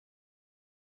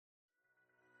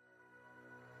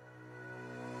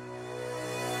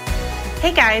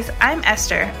Hey guys, I'm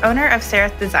Esther, owner of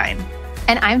Sereth Design.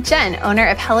 And I'm Jen, owner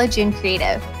of Hello June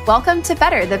Creative. Welcome to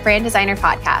Better, the Brand Designer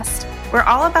Podcast. We're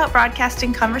all about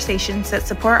broadcasting conversations that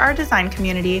support our design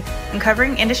community,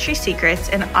 uncovering industry secrets,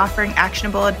 and offering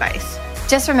actionable advice.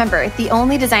 Just remember, the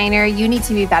only designer you need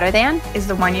to be better than is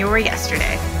the one you were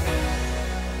yesterday.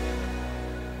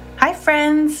 Hi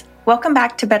friends! Welcome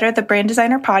back to Better, the Brand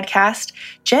Designer Podcast.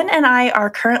 Jen and I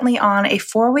are currently on a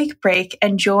 4-week break,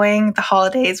 enjoying the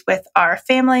holidays with our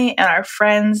family and our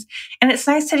friends. And it's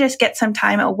nice to just get some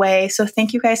time away. So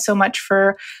thank you guys so much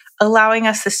for allowing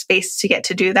us the space to get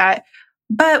to do that.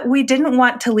 But we didn't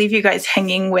want to leave you guys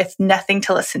hanging with nothing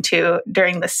to listen to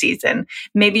during the season.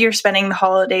 Maybe you're spending the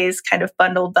holidays kind of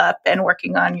bundled up and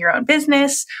working on your own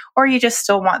business, or you just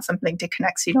still want something to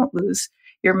connect so you don't lose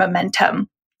your momentum.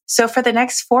 So for the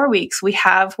next 4 weeks, we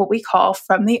have what we call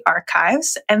From the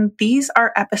Archives. And these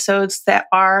are episodes that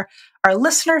are our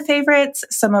listener favorites,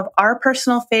 some of our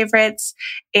personal favorites.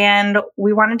 And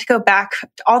we wanted to go back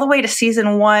all the way to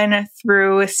season 1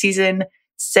 through season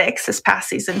 6, this past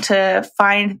season, to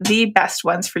find the best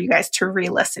ones for you guys to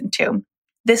re-listen to.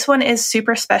 This one is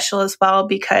super special as well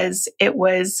because it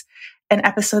was an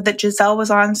episode that Giselle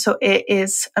was on. So it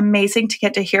is amazing to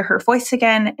get to hear her voice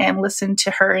again and listen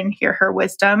to her and hear her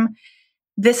wisdom.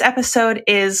 This episode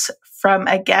is from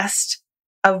a guest,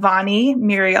 Avani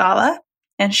Miriala,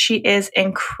 and she is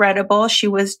incredible. She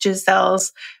was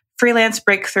Giselle's freelance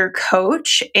breakthrough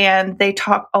coach, and they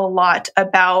talk a lot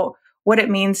about what it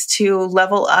means to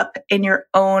level up in your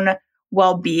own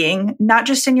well-being, not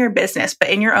just in your business, but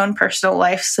in your own personal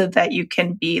life so that you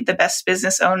can be the best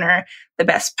business owner, the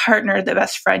best partner, the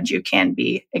best friend you can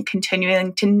be, and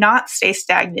continuing to not stay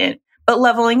stagnant, but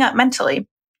leveling up mentally.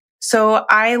 So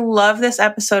I love this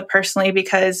episode personally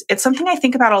because it's something I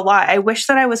think about a lot. I wish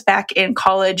that I was back in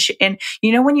college, and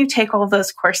when you take all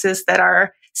those courses that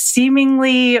are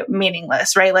seemingly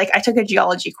meaningless, right? Like I took a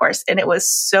geology course and it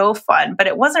was so fun, but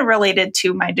it wasn't related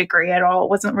to my degree at all. It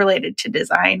wasn't related to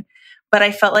design. But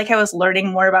I felt like I was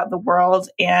learning more about the world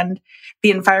and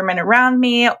the environment around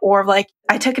me. Or like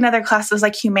I took another class that was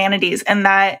like humanities, and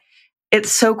that it's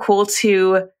so cool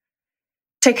to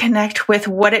connect with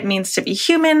what it means to be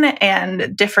human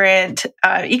and different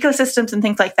ecosystems and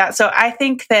things like that. So I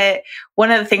think that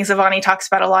one of the things Avani talks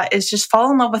about a lot is just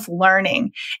fall in love with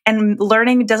learning. And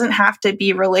learning doesn't have to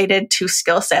be related to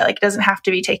skill set. Like it doesn't have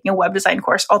to be taking a web design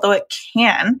course, although it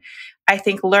can. I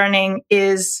think learning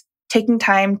is taking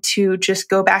time to just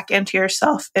go back into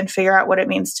yourself and figure out what it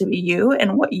means to be you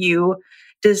and what you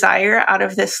desire out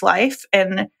of this life.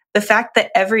 And the fact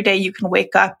that every day you can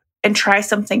wake up and try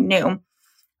something new.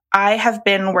 I have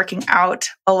been working out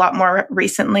a lot more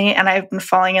recently, and I've been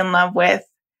falling in love with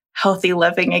healthy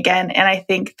living again. And I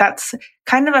think that's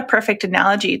kind of a perfect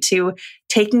analogy to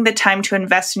taking the time to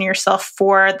invest in yourself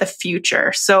for the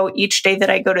future. So each day that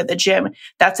I go to the gym,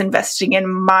 that's investing in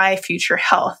my future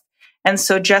health. And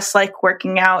so just like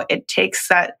working out, it takes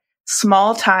that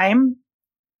small time,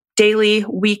 daily,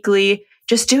 weekly,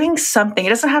 just doing something. It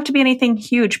doesn't have to be anything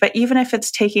huge, but even if it's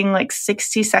taking like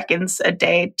 60 seconds a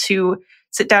day to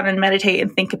sit down and meditate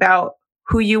and think about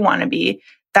who you want to be,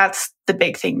 that's the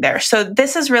big thing there. So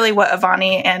this is really what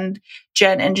Avani and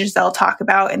Jen and Giselle talk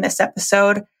about in this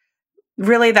episode.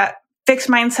 Really that fixed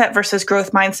mindset versus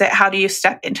growth mindset. How do you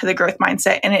step into the growth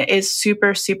mindset? And it is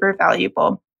super, super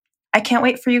valuable. I can't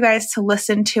wait for you guys to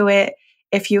listen to it.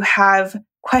 If you have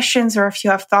questions or if you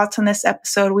have thoughts on this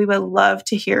episode, we would love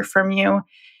to hear from you.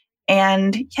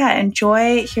 And yeah,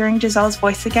 enjoy hearing Giselle's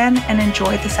voice again and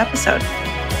enjoy this episode.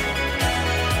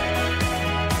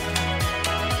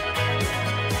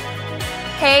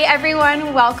 Hey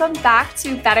everyone, welcome back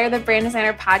to Better, the Brand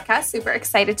Designer Podcast. Super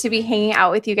excited to be hanging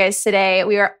out with you guys today.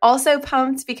 We are also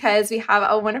pumped because we have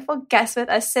a wonderful guest with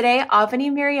us today, Avani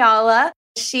Miriala.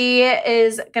 She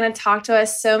is going to talk to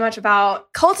us so much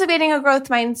about cultivating a growth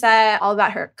mindset, all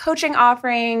about her coaching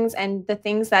offerings and the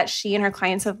things that she and her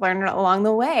clients have learned along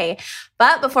the way.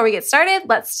 But before we get started,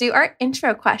 let's do our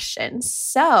intro question.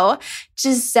 So,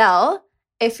 Giselle,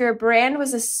 if your brand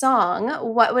was a song,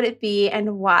 what would it be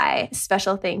and why?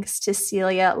 Special thanks to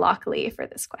Celia Lockley for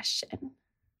this question.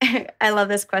 I love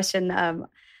this question.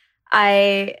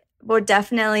 My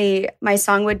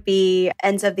song would be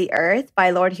Ends of the Earth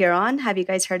by Lord Huron. Have you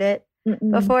guys heard it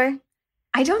before?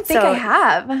 I don't think I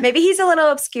have. Maybe he's a little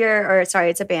obscure,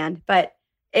 it's a band, but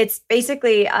it's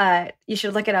basically, you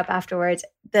should look it up afterwards.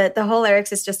 The whole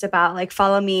lyrics is just about like,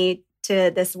 follow me to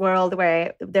this world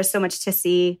where there's so much to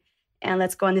see and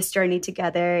let's go on this journey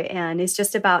together. And it's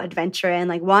just about adventure and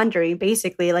like wandering,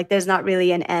 basically. Like there's not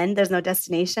really an end, there's no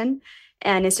destination.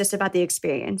 And it's just about the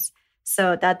experience.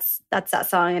 So that's that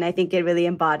song, and I think it really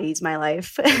embodies my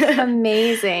life.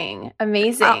 Amazing.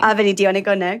 Avani, do you want to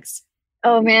go next?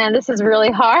 Oh man, this is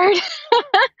really hard.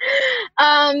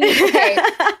 Okay.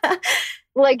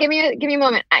 Like, give me a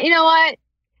moment. You know what?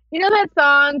 You know that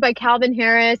song by Calvin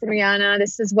Harris and Rihanna?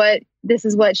 This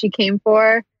is what she came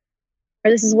for,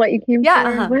 or this is what you came for.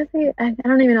 Uh-huh. What is it? I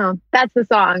don't even know. That's the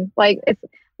song. Like, it's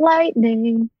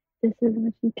lightning. This is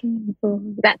what you came for.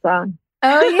 That song.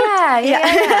 Oh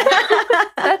yeah.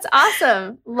 That's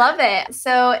awesome. Love it.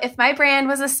 So if my brand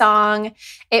was a song,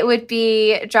 it would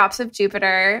be Drops of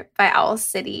Jupiter by Owl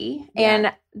City. Yeah.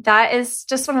 And that is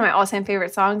just one of my all-time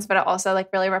favorite songs, but it also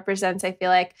like really represents, I feel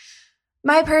like,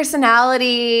 my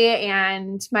personality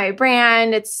and my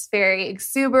brand. It's very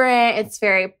exuberant. It's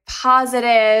very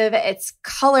positive. It's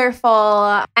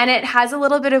colorful. And it has a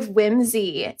little bit of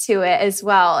whimsy to it as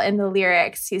well in the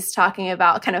lyrics. He's talking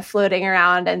about kind of floating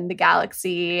around in the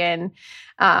galaxy. And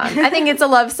I think it's a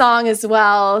love song as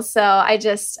well. So I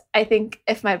think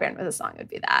if my brand was a song, it would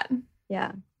be that.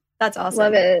 Yeah, that's awesome.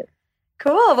 Love it.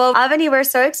 Cool. Well, Avani, we're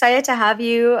so excited to have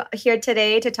you here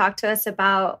today to talk to us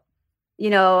about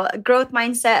growth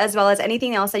mindset, as well as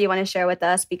anything else that you want to share with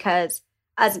us, because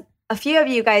as a few of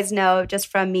you guys know, just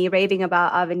from me raving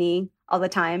about Avani all the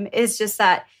time, is just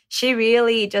that she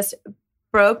really just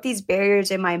broke these barriers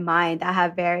in my mind that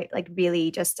have really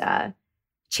just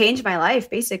changed my life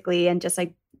basically, and just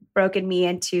like broken me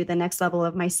into the next level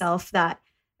of myself that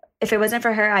if it wasn't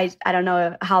for her, I don't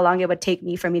know how long it would take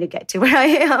me for me to get to where I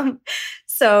am.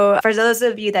 So for those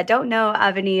of you that don't know,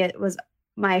 Avani was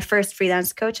my first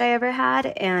freelance coach I ever had,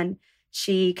 and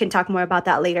she can talk more about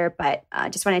that later, but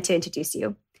just wanted to introduce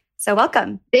you. So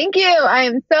welcome. Thank you. I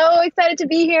am so excited to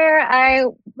be here. I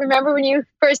remember when you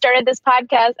first started this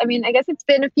podcast. I mean, I guess it's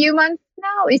been a few months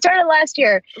now. We started last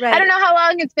year. Right. I don't know how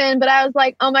long it's been, but I was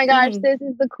like, oh my gosh, This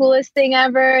is the coolest thing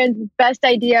ever. It's the best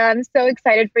idea. I'm so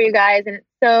excited for you guys. And it's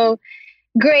so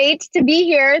great to be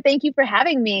here. Thank you for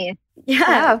having me.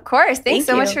 Yeah, of course. Thanks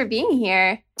so much for being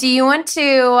here. Do you want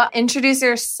to introduce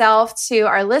yourself to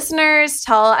our listeners?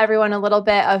 Tell everyone a little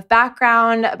bit of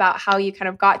background about how you kind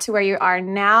of got to where you are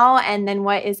now, and then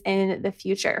what is in the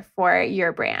future for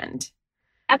your brand.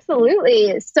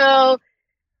 Absolutely. So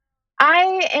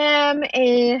I am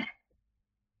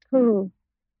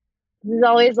this is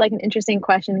always like an interesting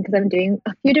question because I'm doing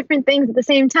a few different things at the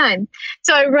same time.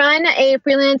 So I run a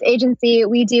freelance agency.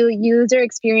 We do user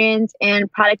experience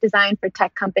and product design for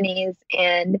tech companies.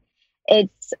 And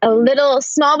it's a little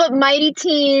small but mighty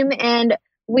team. And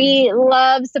we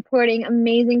love supporting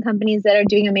amazing companies that are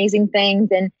doing amazing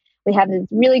things. And we have these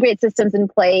really great systems in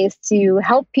place to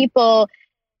help people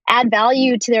add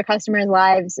value to their customers'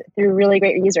 lives through really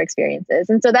great user experiences.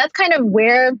 And so that's kind of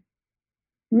where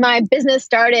my business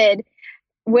started,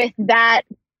 with that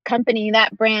company,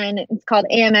 that brand. It's called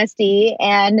AMSD.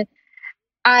 And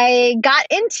I got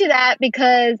into that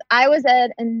because I was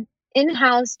at an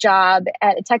in-house job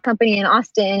at a tech company in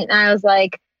Austin. And I was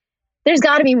like, there's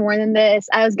got to be more than this.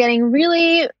 I was getting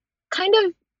really kind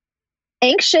of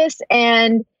anxious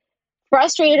and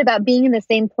frustrated about being in the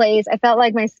same place. I felt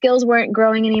like my skills weren't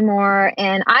growing anymore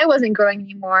and I wasn't growing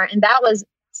anymore. And that was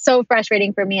so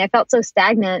frustrating for me. I felt so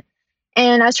stagnant.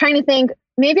 And I was trying to think,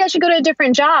 maybe I should go to a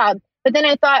different job. But then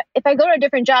I thought, if I go to a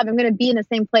different job, I'm going to be in the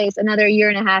same place another year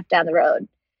and a half down the road.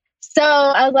 So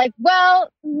I was like,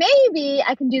 well, maybe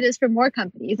I can do this for more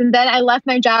companies. And then I left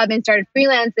my job and started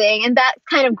freelancing. And that's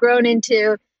kind of grown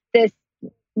into this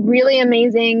really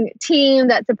amazing team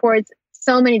that supports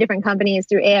so many different companies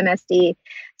through AMSD.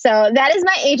 So that is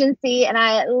my agency. And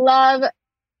I love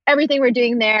everything we're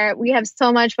doing there. We have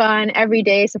so much fun every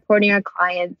day supporting our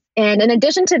clients. And in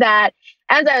addition to that,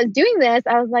 as I was doing this,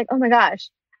 I was like, oh my gosh,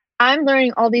 I'm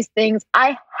learning all these things.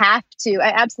 I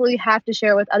absolutely have to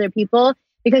share with other people,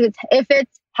 because if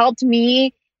it's helped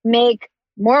me make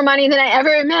more money than I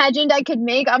ever imagined I could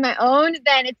make on my own,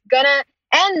 then it's gonna,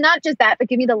 and not just that, but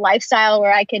give me the lifestyle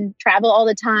where I can travel all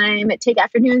the time, take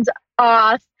afternoons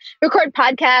off, record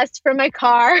podcasts from my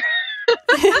car.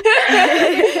 Which, by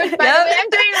the way, I'm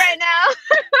doing right now.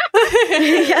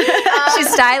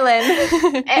 She's styling.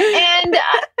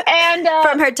 and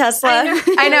from her Tesla.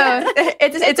 I know.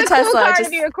 It's a cool Tesla. Car to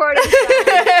be recording.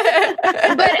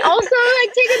 But also,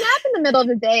 like, take a nap in the middle of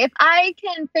the day. If I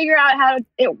can figure out how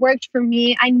it worked for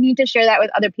me, I need to share that with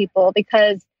other people,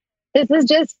 because this is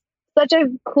just such a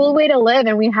cool way to live,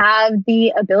 and we have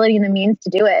the ability and the means to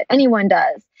do it. Anyone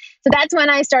does. So that's when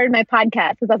I started my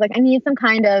podcast, because I was like, I need some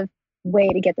kind of way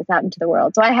to get this out into the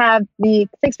world. So I have the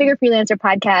Six Figure Freelancer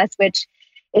podcast, which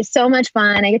is so much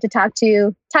fun. I get to talk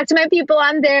to my people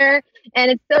on there,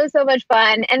 and it's so much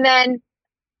fun. And then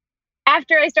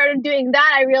after I started doing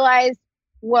that, I realized,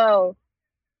 whoa,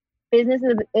 business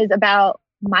is about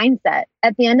mindset.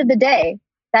 At the end of the day,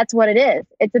 that's what it is.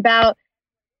 It's about,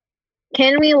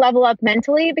 can we level up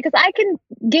mentally? Because I can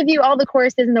give you all the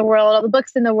courses in the world, all the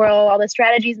books in the world, all the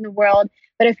strategies in the world.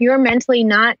 But if you're mentally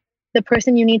not the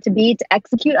person you need to be to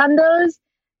execute on those,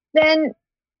 then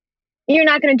you're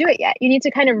not going to do it yet. You need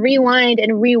to kind of rewind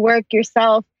and rework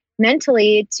yourself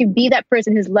mentally to be that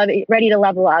person who's ready to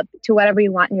level up to whatever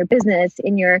you want in your business,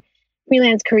 in your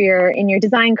freelance career, in your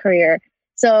design career.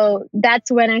 So that's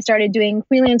when I started doing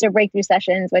freelancer breakthrough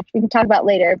sessions, which we can talk about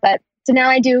later. But so now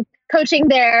I do coaching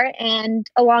there, and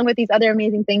along with these other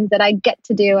amazing things that I get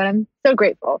to do. And I'm so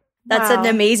grateful. That's an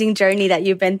amazing journey that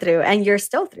you've been through, and you're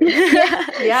still through.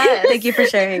 Yes. Thank you for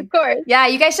sharing. Of course. Yeah,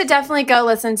 you guys should definitely go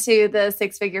listen to the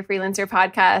Six Figure Freelancer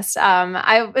podcast.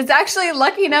 I was actually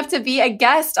lucky enough to be a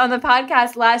guest on the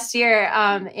podcast last year,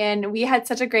 and we had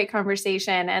such a great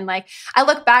conversation. And like, I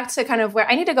look back to kind of where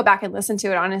I need to go back and listen to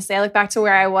it. Honestly, I look back to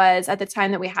where I was at the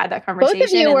time that we had that conversation. Both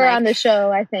of you were on the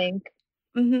show, I think.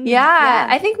 Mm-hmm. Yeah,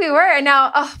 I think we were. And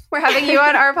now we're having you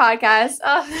on our podcast.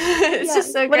 It's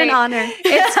just so great. What an honor.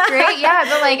 It's great. Yeah.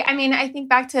 But like, I mean, I think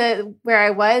back to where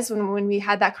I was when we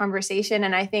had that conversation.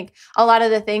 And I think a lot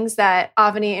of the things that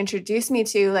Avani introduced me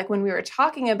to, like when we were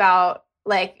talking about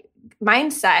like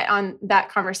mindset on that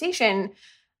conversation,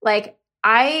 like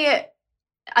I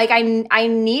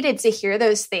needed to hear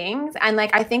those things. And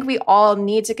like, I think we all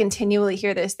need to continually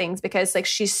hear those things because like,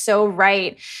 she's so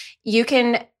right. You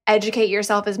can educate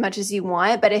yourself as much as you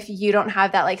want, but if you don't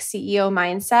have that like CEO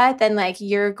mindset, then like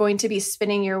you're going to be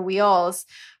spinning your wheels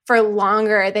for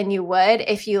longer than you would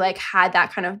if you like had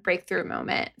that kind of breakthrough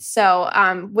moment. So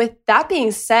with that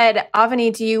being said,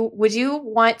 Avani, would you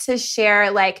want to share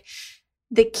like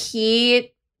the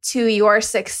key to your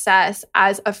success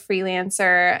as a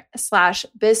freelancer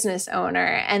 / business owner?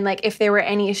 And like, if there were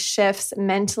any shifts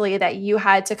mentally that you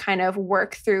had to kind of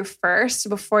work through first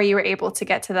before you were able to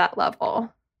get to that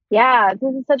level? Yeah,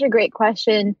 this is such a great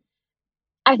question.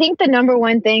 I think the number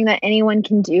one thing that anyone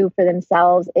can do for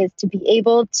themselves is to be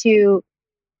able to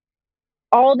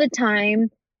all the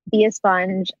time be a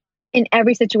sponge in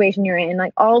every situation you're in,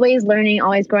 like always learning,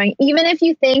 always growing. Even if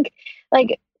you think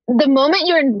like the moment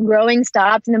your growing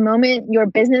stops and the moment your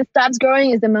business stops growing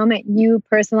is the moment you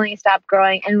personally stop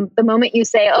growing. And the moment you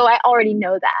say, oh, I already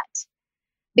know that.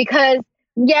 Because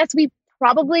yes, we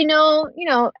probably know,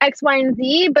 X, Y, and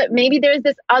Z, but maybe there's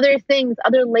this other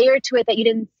layer to it that you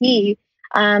didn't see.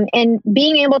 And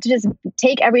being able to just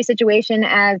take every situation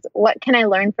as, what can I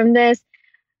learn from this?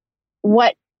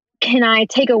 What can I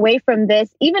take away from this?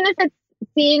 Even if it's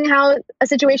seeing how a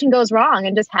situation goes wrong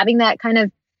and just having that kind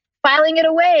of filing it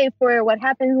away for what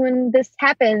happens when this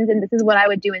happens. And this is what I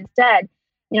would do instead.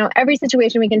 Every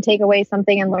situation we can take away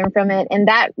something and learn from it. And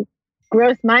that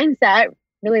growth mindset,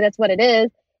 really, that's what it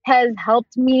is, has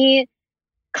helped me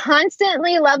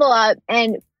constantly level up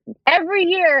and every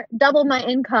year double my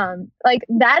income. Like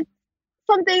that's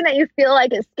something that you feel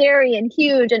like is scary and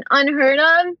huge and unheard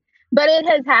of, but it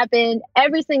has happened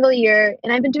every single year.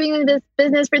 And I've been doing this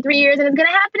business for 3 years and it's going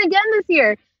to happen again this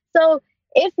year. So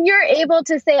if you're able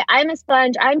to say, I'm a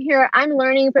sponge, I'm here, I'm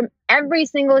learning from every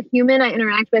single human I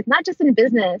interact with, not just in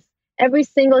business, every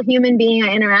single human being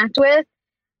I interact with,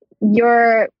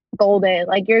 you're golden.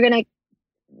 Like you're going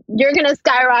to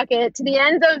skyrocket to the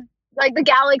ends of like the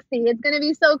galaxy. It's going to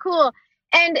be so cool.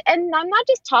 And I'm not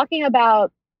just talking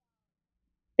about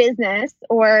business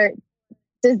or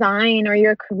design or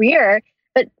your career,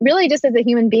 but really just as a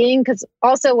human being. Because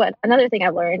also another thing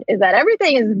I've learned is that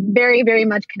everything is very, very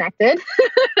much connected.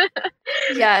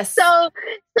 Yes. So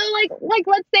like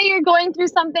let's say you're going through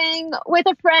something with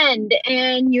a friend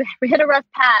and you hit a rough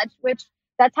patch, which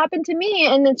that's happened to me.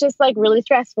 And it's just like really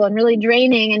stressful and really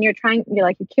draining. And you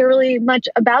care really much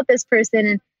about this person.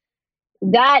 And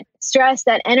that stress,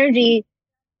 that energy,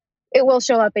 it will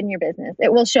show up in your business.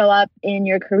 It will show up in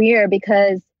your career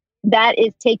because that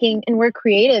is taking, and we're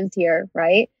creatives here,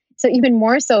 right? So even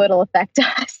more so it'll affect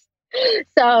us.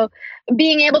 So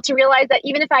being able to realize that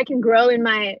even if I can grow in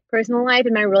my personal life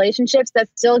and my relationships,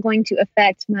 that's still going to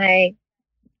affect my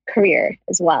career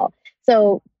as well.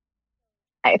 So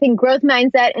I think growth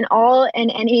mindset in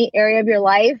any area of your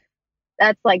life,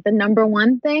 that's like the number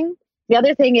one thing. The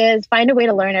other thing is find a way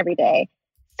to learn every day.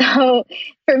 So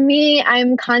for me,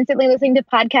 I'm constantly listening to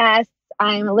podcasts.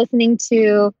 I'm listening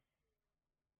to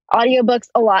audiobooks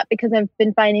a lot because I've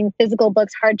been finding physical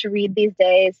books hard to read these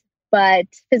days, but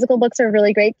physical books are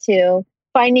really great too.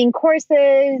 Finding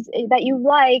courses that you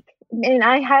like. And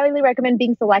I highly recommend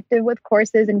being selective with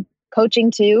courses and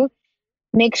coaching too.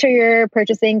 make sure you're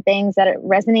purchasing things that are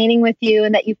resonating with you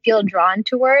and that you feel drawn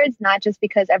towards, not just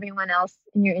because everyone else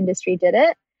in your industry did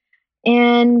it.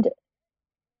 And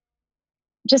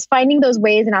just finding those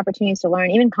ways and opportunities to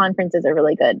learn. Even conferences are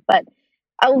really good, but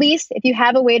at least if you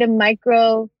have a way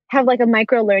to have like a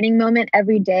micro learning moment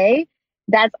every day,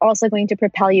 that's also going to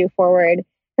propel you forward.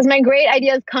 Because my great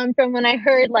ideas come from when I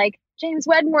heard like James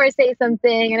Wedmore say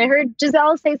something, and I heard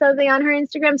Giselle say something on her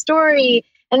Instagram story,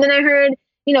 and then I heard,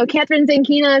 Catherine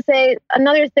Zankina say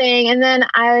another thing, and then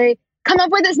I come up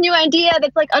with this new idea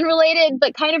that's like unrelated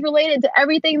but kind of related to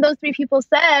everything those three people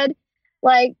said.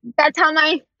 Like, that's how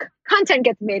my content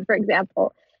gets made, for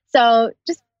example. So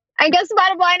just, I guess the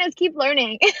bottom line is keep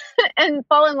learning and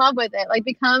fall in love with it. Like,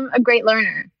 become a great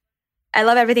learner. I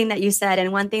love everything that you said.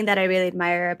 And one thing that I really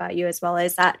admire about you as well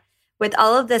is that with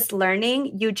all of this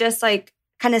learning, you just like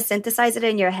kind of synthesize it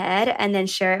in your head and then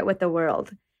share it with the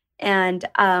world. And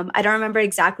I don't remember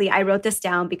exactly. I wrote this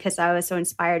down because I was so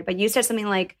inspired. But you said something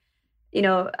like,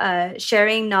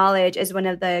 sharing knowledge is one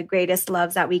of the greatest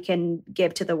loves that we can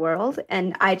give to the world.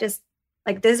 And I just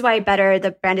like, this is why Better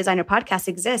the Brand Designer podcast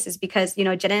exists, is because, Jen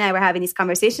and I were having these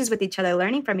conversations with each other,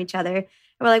 learning from each other. And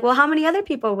we're like, well, how many other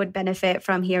people would benefit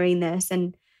from hearing this?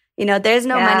 And, there's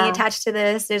no money attached to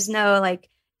this. There's no like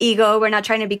ego. We're not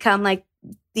trying to become like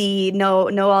the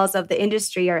know-alls of the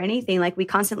industry or anything. Like, we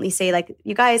constantly say like,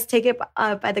 you guys take it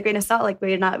by the grain of salt. Like,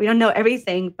 we don't know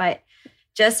everything, but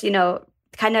just,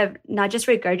 kind of not just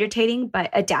regurgitating, but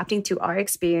adapting to our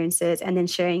experiences and then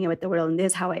sharing it with the world. And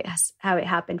this is how it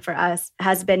happened for us. It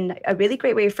has been a really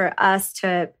great way for us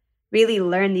to really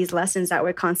learn these lessons that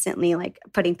we're constantly like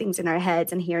putting things in our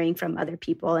heads and hearing from other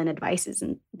people and advices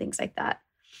and things like that.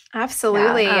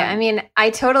 Absolutely. Yeah, I mean, I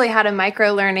totally had a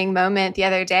micro learning moment the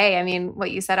other day. I mean,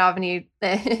 what you said, Avani,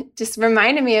 just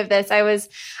reminded me of this. I was,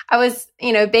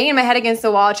 banging my head against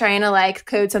the wall trying to like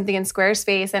code something in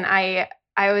Squarespace, and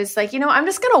I was like, I'm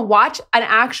just going to watch an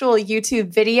actual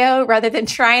YouTube video rather than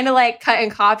trying to like cut and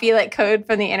copy like code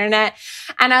from the internet.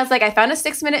 And I was like, I found a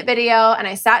 6-minute video and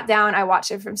I sat down, I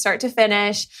watched it from start to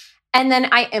finish. And then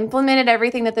I implemented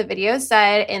everything that the video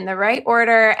said in the right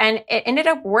order. And it ended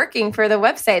up working for the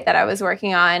website that I was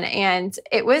working on. And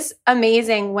it was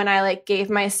amazing when I like gave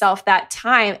myself that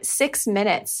time, 6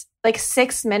 minutes. Like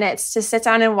 6 minutes to sit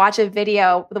down and watch a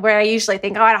video where I usually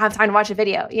think, I don't have time to watch a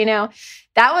video,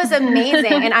 That was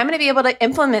amazing. And I'm going to be able to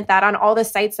implement that on all the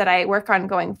sites that I work on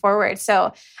going forward.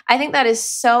 So I think that is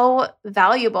so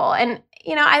valuable. And,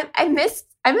 I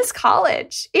miss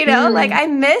college, like I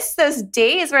miss those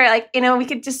days where like, we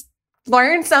could just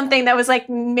learn something that was like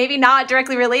maybe not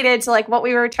directly related to like what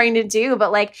we were trying to do,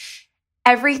 but like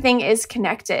everything is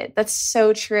connected. That's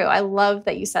so true. I love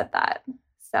that you said that.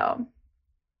 So.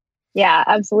 Yeah,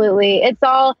 absolutely.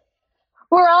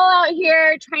 We're all out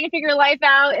here trying to figure life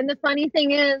out. And the funny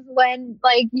thing is when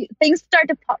like things start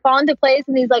to fall into place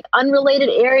in these like unrelated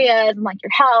areas, and like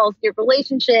your health, your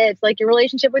relationships, like your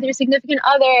relationship with your significant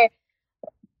other,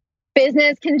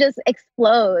 business can just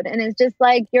explode. And it's just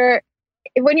like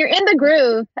when you're in the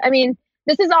groove, I mean,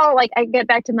 this is all like, I get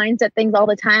back to mindset things all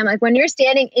the time. Like when you're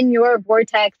standing in your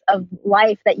vortex of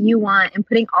life that you want and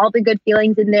putting all the good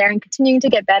feelings in there and continuing to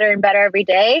get better and better every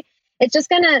day, it's just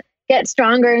going to get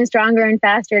stronger and stronger and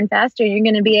faster and faster. You're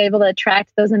going to be able to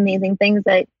attract those amazing things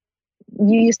that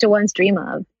you used to once dream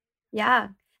of. Yeah.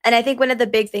 And I think one of the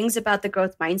big things about the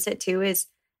growth mindset too is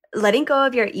letting go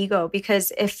of your ego.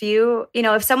 Because if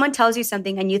if someone tells you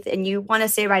something and you want to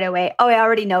say right away, oh, I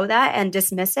already know that, and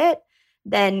dismiss it,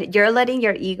 then you're letting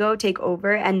your ego take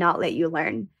over and not let you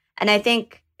learn. And I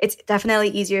think it's definitely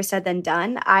easier said than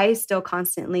done. I still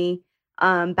constantly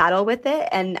battle with it.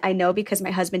 And I know because my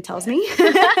husband tells me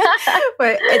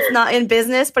where it's not in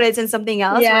business, but it's in something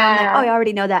else. Yeah. Where I'm like, oh, I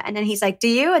already know that. And then he's like, do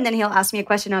you? And then he'll ask me a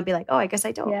question. And I'll be like, oh, I guess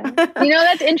I don't. Yeah.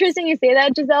 That's interesting you say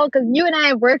that, Giselle, because you and I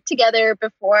have worked together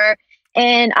before.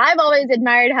 And I've always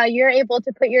admired how you're able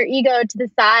to put your ego to the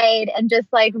side and just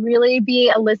like really be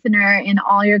a listener in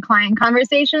all your client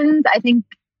conversations. I think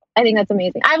that's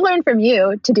amazing. I've learned from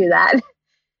you to do that.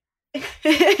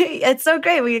 It's so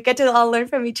great. We get to all learn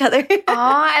from each other. Oh,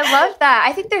 I love that.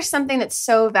 I think there's something that's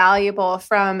so valuable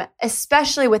from,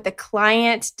 especially with the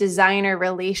client designer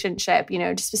relationship,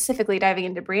 just specifically diving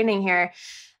into branding here.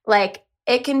 Like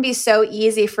it can be so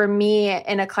easy for me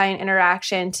in a client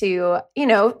interaction to,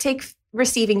 take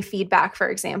receiving feedback, for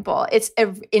example. It's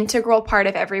an integral part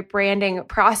of every branding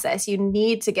process. You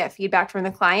need to get feedback from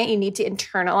the client. You need to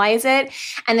internalize it.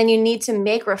 And then you need to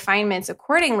make refinements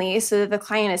accordingly so that the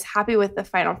client is happy with the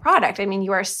final product. I mean,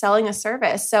 you are selling a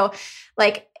service. So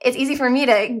like it's easy for me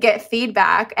to get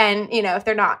feedback. And, you know, if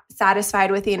they're not satisfied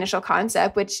with the initial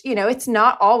concept, which, you know, it's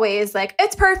not always like,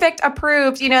 it's perfect,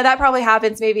 approved, you know, that probably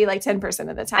happens maybe like 10%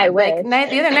 of the time. I wish.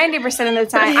 Like the other 90% of the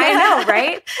time, I know,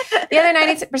 right? The other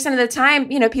 90% of the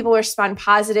time, you know, people respond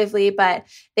positively, but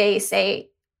they say,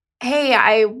 hey,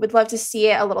 I would love to see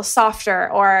it a little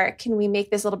softer, or can we make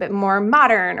this a little bit more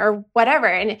modern or whatever?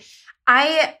 And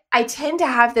I tend to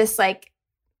have this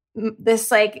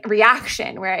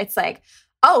reaction where it's like,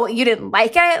 oh, you didn't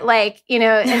like it? Like, you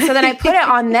know, and so then I put it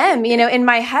on them, you know, in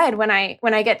my head when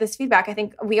I get this feedback. I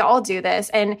think we all do this.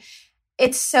 And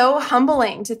it's so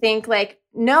humbling to think like,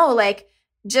 no, like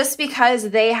just because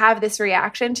they have this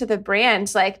reaction to the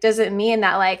brand, like doesn't mean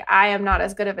that like I am not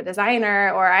as good of a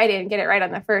designer or I didn't get it right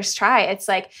on the first try. It's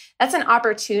like, that's an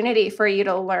opportunity for you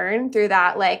to learn through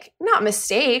that, like not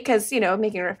mistake, because, you know,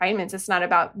 making refinements, it's not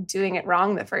about doing it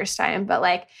wrong the first time, but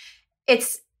like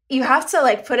you have to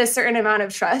like put a certain amount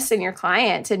of trust in your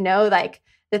client to know like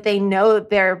that they know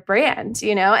their brand,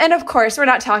 you know? And of course, we're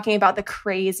not talking about the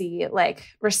crazy like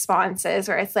responses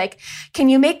where it's like, can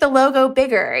you make the logo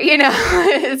bigger? You know,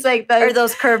 it's like or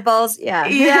those curveballs. Yeah.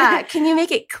 Yeah. Can you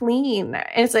make it clean?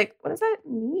 And it's like, what does that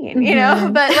mean? You know,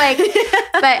 but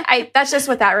like, that's just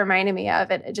what that reminded me of.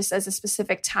 And it just as a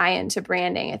specific tie into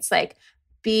branding, it's like,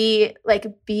 be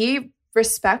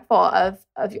respectful of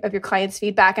your client's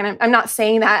feedback. And I'm not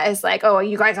saying that as like, oh,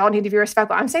 you guys all need to be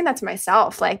respectful. I'm saying that to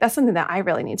myself. Like that's something that I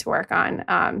really need to work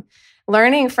on.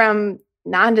 Learning from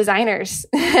non-designers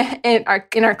in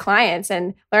our clients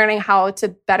and learning how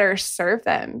to better serve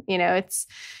them. You know, it's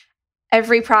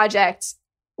every project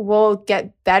will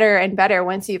get better and better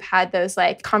once you've had those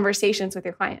like conversations with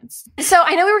your clients. So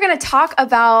I know we were going to talk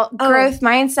about growth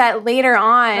mindset later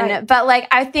on, right, but like,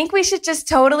 I think we should just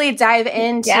totally dive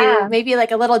into maybe like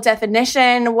a little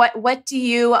definition. What do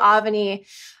you, Avani,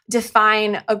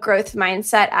 define a growth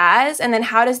mindset as? And then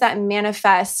how does that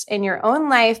manifest in your own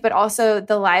life, but also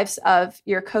the lives of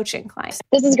your coaching clients?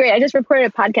 This is great. I just recorded a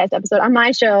podcast episode on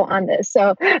my show on this.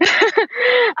 So,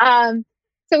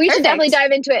 so we should definitely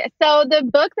dive into it. So the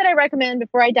book that I recommend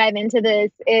before I dive into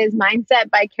this is Mindset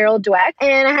by Carol Dweck.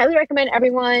 And I highly recommend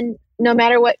everyone, no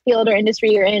matter what field or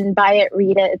industry you're in, buy it,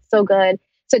 read it. It's so good.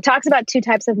 So it talks about two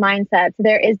types of mindsets.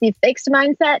 There is the fixed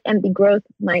mindset and the growth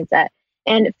mindset.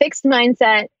 And fixed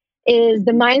mindset is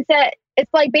the mindset,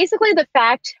 it's like basically the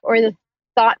fact or the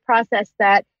thought process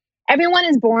that everyone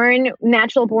is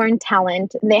natural born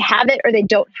talent. They have it or they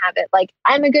don't have it. Like,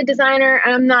 I'm a good designer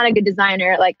and I'm not a good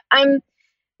designer. Like, I'm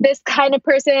this kind of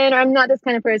person or I'm not this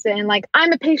kind of person. Like,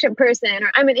 I'm a patient person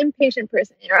or I'm an impatient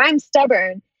person or I'm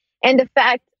stubborn. And the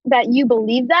fact that you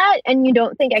believe that and you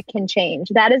don't think it can change,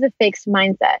 that is a fixed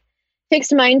mindset.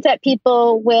 Fixed mindset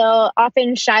people will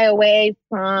often shy away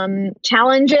from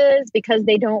challenges because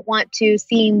they don't want to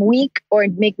seem weak or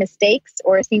make mistakes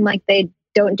or seem like they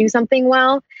don't do something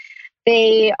well.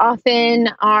 They often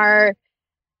are,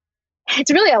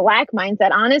 it's really a lack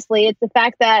mindset, honestly. It's the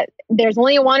fact that there's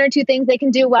only one or two things they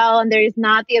can do well, and there's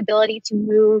not the ability to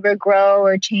move or grow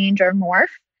or change or morph.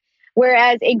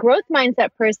 Whereas a growth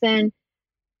mindset person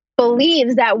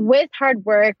believes that with hard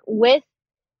work, with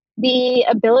the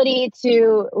ability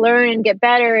to learn and get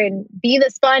better and be the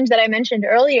sponge that I mentioned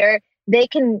earlier, they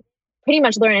can pretty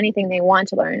much learn anything they want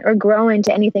to learn or grow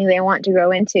into anything they want to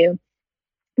grow into.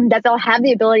 That they'll have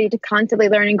the ability to constantly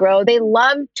learn and grow. They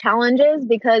love challenges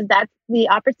because that's the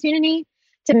opportunity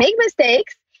to make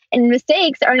mistakes, and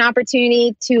mistakes are an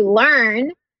opportunity to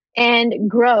learn and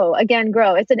grow. Again,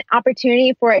 grow. It's an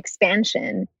opportunity for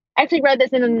expansion. I actually read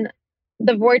this in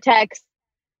The Vortex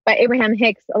by Abraham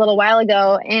Hicks a little while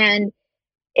ago. And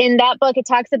in that book, it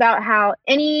talks about how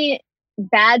any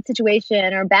bad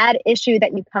situation or bad issue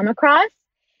that you come across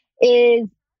it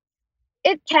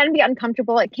can be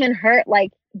uncomfortable. It can hurt,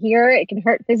 like here, it can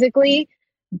hurt physically,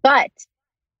 but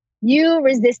you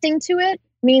resisting to it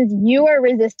means you are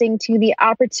resisting to the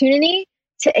opportunity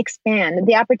to expand,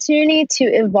 the opportunity to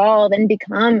evolve and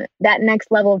become that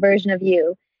next level version of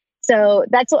you. So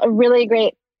that's a really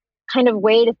great kind of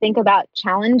way to think about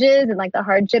challenges and like the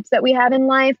hardships that we have in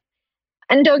life.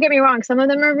 And don't get me wrong, some of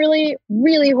them are really,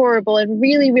 really horrible and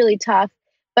really, really tough,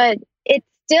 but it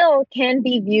still can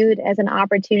be viewed as an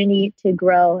opportunity to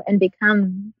grow and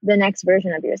become the next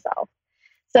version of yourself.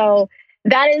 So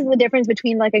that is the difference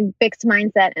between like a fixed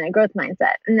mindset and a growth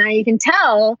mindset. And now you can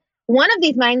tell one of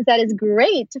these mindset is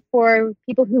great for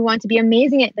people who want to be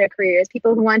amazing at their careers,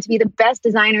 people who want to be the best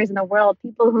designers in the world,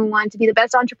 people who want to be the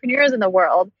best entrepreneurs in the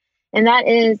world. And that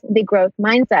is the growth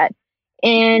mindset.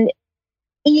 And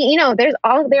you know, there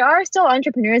are still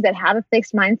entrepreneurs that have a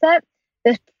fixed mindset.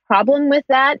 The problem with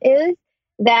that is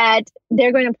that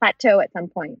they're going to plateau at some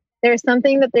point. there's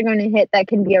something that they're going to hit that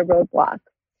can be a roadblock.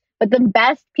 But the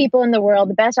best people in the world,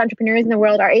 the best entrepreneurs in the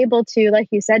world are able to, like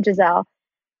you said, Giselle,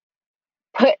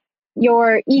 put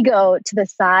your ego to the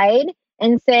side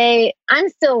and say, I'm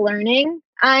still learning.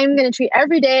 I'm going to treat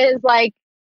every day as like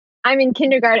I'm in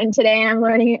kindergarten today and I'm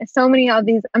learning so many of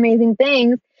these amazing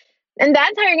things. And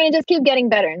that's how you're going to just keep getting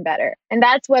better and better. And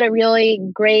that's what a really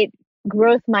great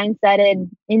growth mindseted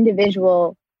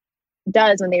individual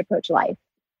does when they approach life.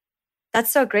 That's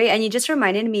so great. And you just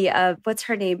reminded me of, what's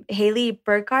her name? Haley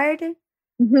Burkhardt.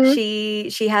 Mm-hmm.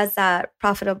 She has that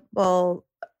Profitable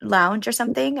Lounge or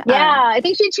something. Yeah, I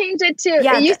think she changed it too.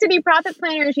 Yeah, it used to be Profit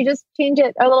Planner. She just changed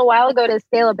it a little while ago to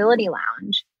Scalability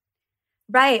Lounge.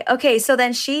 Right. Okay. So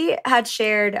then she had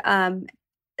shared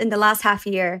in the last half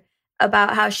year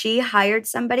about how she hired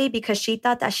somebody because she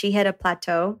thought that she hit a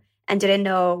plateau and didn't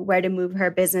know where to move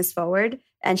her business forward,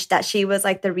 and that she was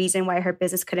like the reason why her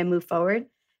business couldn't move forward.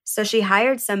 So she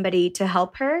hired somebody to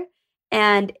help her,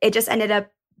 and it just ended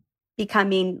up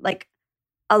becoming like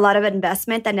a lot of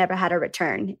investment that never had a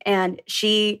return. And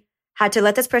she had to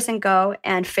let this person go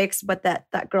and fix what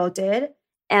that girl did.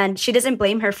 And she doesn't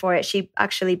blame her for it. She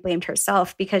actually blamed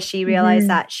herself because she realized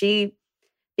that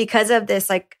because of this,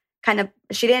 like I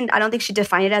don't think she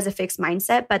defined it as a fixed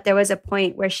mindset, but there was a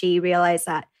point where she realized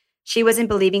that she wasn't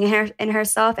believing in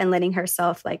herself and letting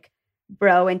herself like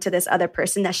grow into this other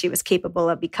person that she was capable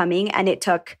of becoming. And it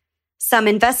took some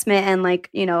investment and like,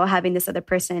 having this other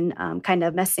person kind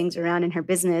of mess things around in her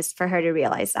business for her to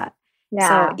realize that.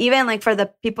 Yeah. So even like for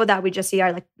the people that we just see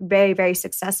are like very, very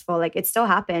successful, like it still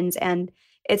happens. And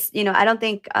it's, I don't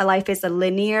think life is a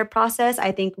linear process.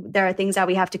 I think there are things that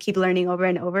we have to keep learning over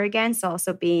and over again. So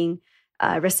also being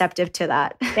receptive to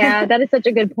that. Yeah, that is such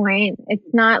a good point.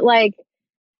 It's not like,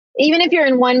 even if you're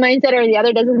in one mindset or the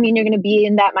other, doesn't mean you're going to be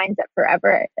in that mindset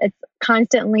forever. It's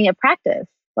constantly a practice,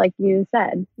 like you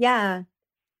said. Yeah.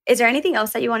 Is there anything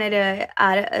else that you wanted to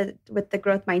add with the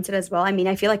growth mindset as well? I mean,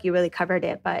 I feel like you really covered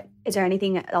it, but is there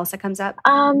anything else that comes up?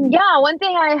 Yeah, one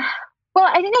thing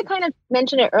I think I kind of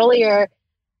mentioned it earlier.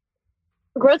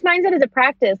 Growth mindset is a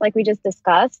practice, like we just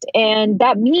discussed. And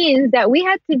that means that we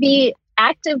have to be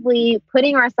actively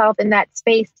putting ourselves in that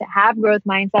space to have growth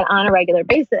mindset on a regular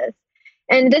basis.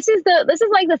 And this is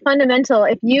like the fundamental.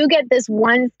 If you get this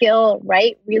one skill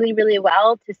right really, really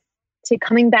well to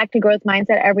coming back to growth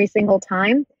mindset every single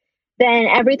time, then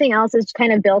everything else is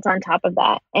kind of built on top of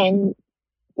that. And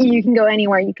you can go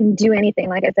anywhere, you can do anything,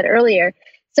 like I said earlier.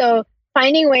 So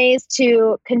finding ways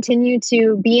to continue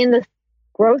to be in the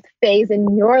growth phase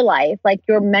in your life, like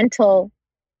your mental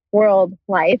world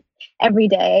life every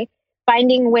day,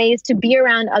 finding ways to be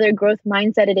around other growth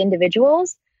mindseted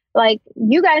individuals. Like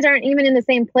you guys aren't even in the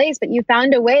same place, but you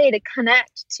found a way to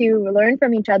connect, to learn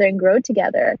from each other and grow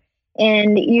together.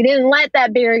 And you didn't let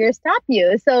that barrier stop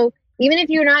you. So even if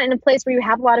you're not in a place where you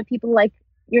have a lot of people like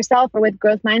yourself or with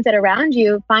growth mindset around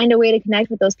you, find a way to connect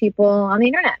with those people on the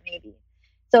internet, maybe.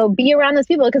 So be around those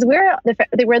people, because we're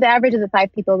the average of the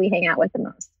 5 people we hang out with the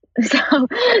most. So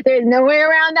there's no way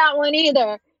around that one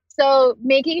either. So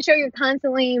making sure you're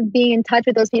constantly being in touch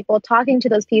with those people, talking to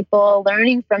those people,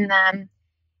 learning from them.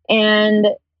 And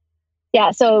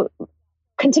yeah, so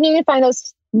continuing to find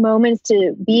those moments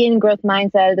to be in growth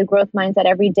mindset, the growth mindset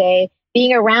every day,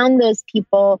 being around those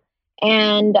people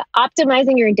and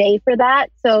optimizing your day for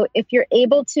that. So if you're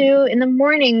able to, in the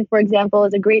morning, for example,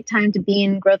 is a great time to be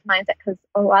in growth mindset, because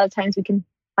a lot of times we can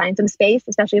find some space,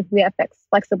 especially if we have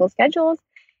flexible schedules,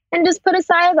 and just put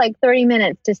aside like 30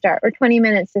 minutes to start or 20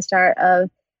 minutes to start of,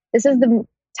 this is the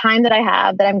time that I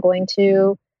have that I'm going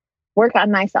to work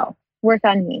on myself, work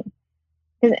on me.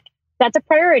 Because that's a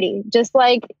priority. Just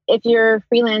like if you're a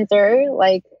freelancer,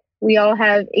 like we all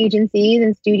have agencies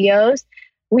and studios,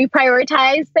 we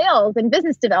prioritize sales and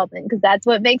business development because that's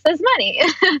what makes us money.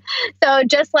 So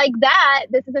just like that,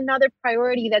 this is another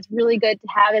priority that's really good to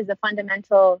have as a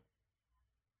fundamental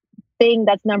thing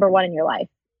that's number one in your life.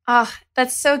 Oh,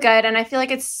 that's so good. And I feel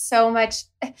like it's so much,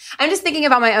 I'm just thinking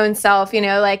about my own self,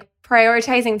 like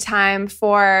prioritizing time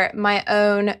for my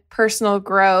own personal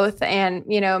growth and,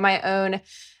 my own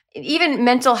even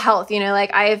mental health,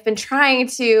 like I've been trying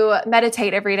to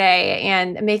meditate every day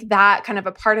and make that kind of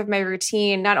a part of my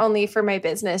routine, not only for my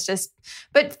business,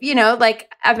 but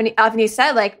like Avni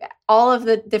said, like all of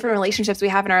the different relationships we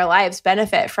have in our lives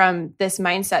benefit from this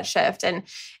mindset shift. And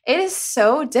it is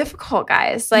so difficult,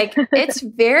 guys. Like it's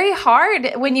very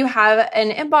hard when you have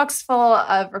an inbox full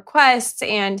of requests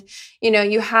and,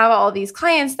 you have all these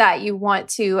clients that you want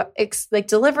to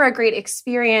deliver a great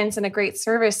experience and a great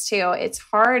service to. It's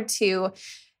hard to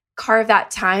carve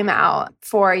that time out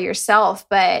for yourself,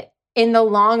 but in the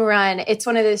long run, it's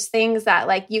one of those things that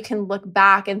like you can look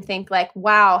back and think like,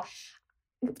 wow,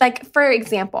 like for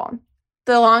example,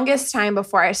 the longest time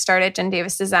before I started Jen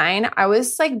Davis Design, I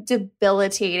was like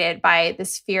debilitated by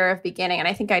this fear of beginning. And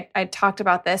I think I talked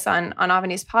about this on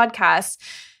Avani's podcast.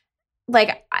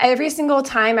 Like every single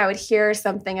time I would hear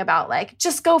something about like,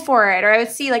 just go for it. Or I would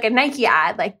see like a Nike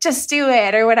ad, like just do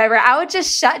it or whatever. I would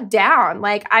just shut down.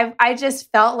 Like I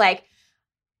just felt like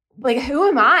who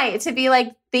am I to be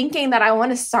like thinking that I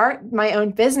want to start my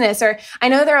own business? Or I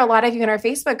know there are a lot of you in our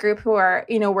Facebook group who are,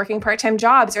 you know, working part-time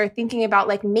jobs or thinking about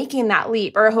like making that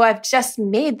leap, or who have just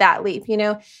made that leap. You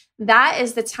know, that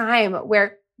is the time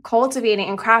where cultivating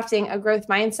and crafting a growth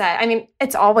mindset. I mean,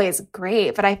 it's always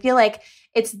great, but I feel like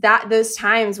it's those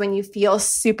times when you feel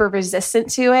super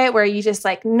resistant to it, where you just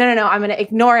like, no, I'm going to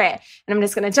ignore it. And I'm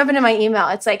just going to jump into my email.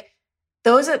 It's like,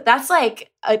 that's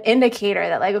like an indicator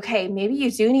that like, okay, maybe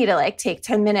you do need to like take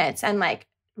 10 minutes and like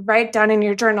write down in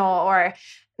your journal or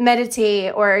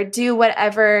meditate or do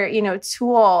whatever, you know,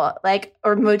 tool like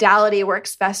or modality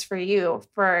works best for you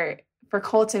for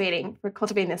cultivating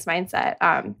this mindset.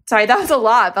 Sorry, that was a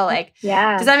lot, but like,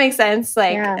 yeah, does that make sense?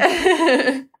 Like,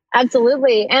 yeah.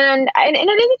 Absolutely. And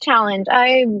it is a challenge.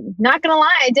 I'm not going to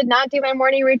lie. I did not do my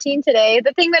morning routine today.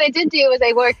 The thing that I did do was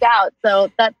I worked out.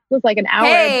 So that was like an hour.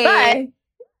 Hey,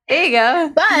 there you go.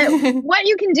 But what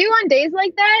you can do on days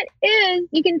like that is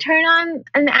you can turn on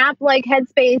an app like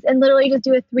Headspace and literally just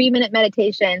do a 3-minute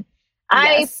meditation.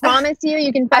 Yes. I promise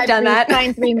you can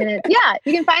find 3 minutes. Yeah,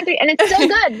 you can find 3. And it's still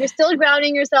good. You're still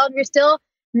grounding yourself. You're still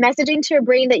messaging to your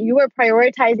brain that you are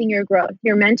prioritizing your growth,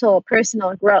 your mental,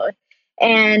 personal growth.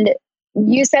 And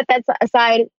you set that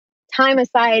time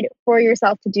aside for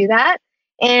yourself to do that.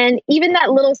 And even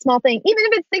that little small thing, even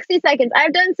if it's 60 seconds,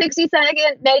 I've done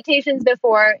 60-second meditations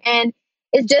before. And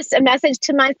it's just a message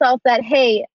to myself that,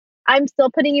 hey, I'm still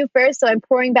putting you first. So I'm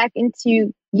pouring back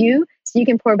into you so you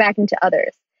can pour back into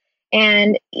others.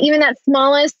 And even that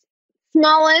smallest,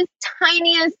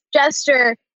 tiniest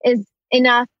gesture is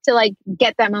enough to like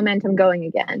get that momentum going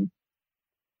again.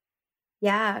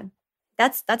 Yeah.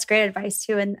 That's great advice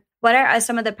too. And what are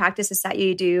some of the practices that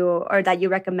you do or that you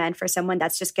recommend for someone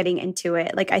that's just getting into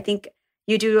it? Like, I think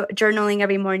you do journaling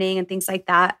every morning and things like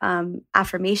that.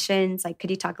 Affirmations, like,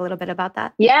 could you talk a little bit about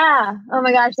that? Yeah. Oh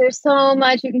my gosh, there's so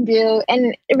much you can do.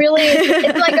 And it really,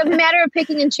 it's like a matter of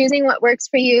picking and choosing what works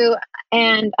for you.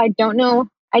 And I don't know.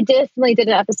 I definitely did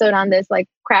an episode on this, like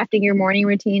crafting your morning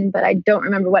routine, but I don't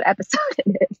remember what episode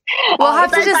it is. We'll have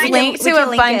to just link to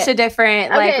a bunch of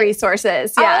different like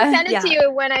resources. Yeah. I'll send it to you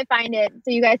when I find it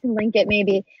so you guys can link it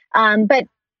maybe. But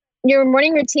your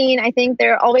morning routine, I think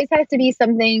there always has to be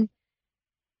something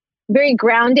very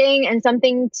grounding and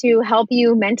something to help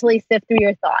you mentally sift through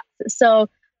your thoughts. So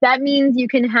that means you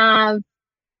can have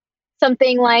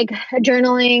something like a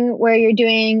journaling where you're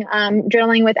doing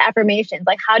journaling with affirmations.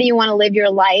 Like, how do you want to live your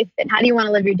life and how do you want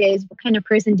to live your days? What kind of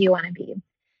person do you want to be?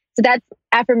 So that's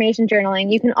affirmation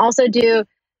journaling. You can also do,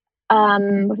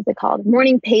 what is it called?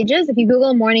 Morning pages. If you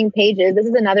Google morning pages, this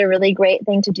is another really great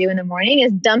thing to do in the morning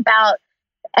is dump out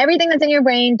everything that's in your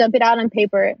brain, dump it out on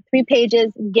paper, 3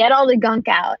 pages, get all the gunk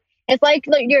out. It's like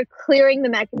you're clearing the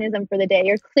mechanism for the day.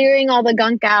 You're clearing all the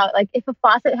gunk out. Like if a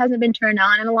faucet hasn't been turned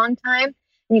on in a long time,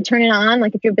 and you turn it on,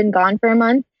 like if you've been gone for a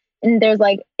month and there's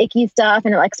like icky stuff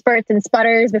and it like spurts and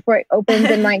sputters before it opens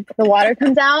and like the water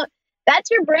comes out, that's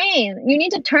your brain. You need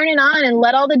to turn it on and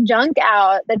let all the junk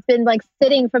out that's been like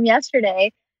sitting from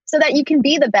yesterday so that you can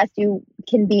be the best you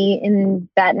can be in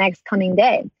that next coming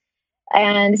day.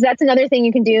 And so that's another thing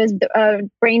you can do is a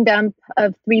brain dump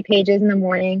of 3 pages in the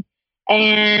morning.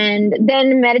 And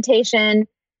then meditation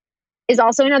is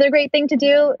also another great thing to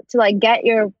do to like get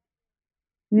your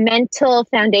mental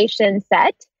foundation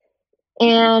set.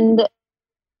 And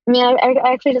I mean,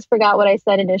 I actually just forgot what I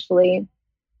said initially.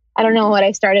 I don't know what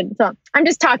I started. So I'm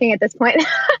just talking at this point.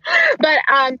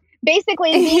 But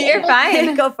basically, you're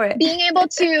fine. Go for it. Being able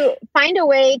to find a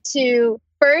way to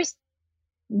first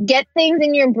get things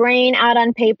in your brain out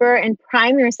on paper and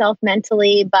prime yourself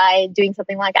mentally by doing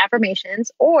something like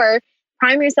affirmations, or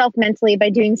prime yourself mentally by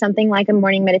doing something like a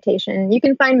morning meditation. You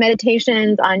can find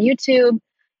meditations on YouTube.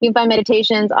 You can find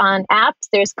meditations on apps.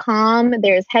 There's Calm,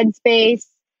 there's Headspace,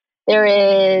 there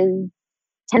is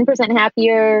 10%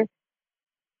 Happier.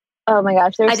 Oh my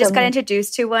gosh. I just got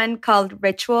introduced to one called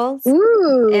Rituals.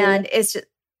 Ooh. And it's just,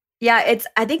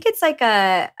 I think it's like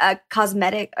a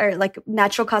cosmetic or like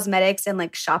natural cosmetics and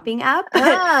like shopping app.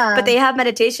 But they have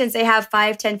meditations. They have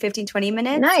 5, 10, 15, 20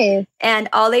 minutes. Nice. And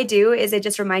all they do is they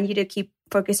just remind you to keep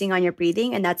focusing on your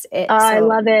breathing. And that's it. Oh, so I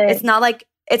love it. It's not like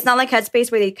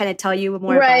Headspace where they kind of tell you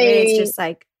more about it. It's just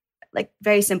like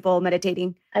very simple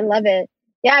meditating. I love it.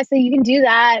 Yeah, so you can do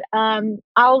that.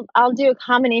 I'll do a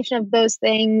combination of those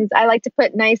things. I like to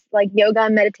put nice like yoga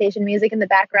and meditation music in the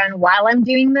background while I'm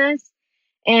doing this.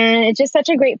 And it's just such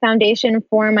a great foundation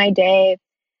for my day.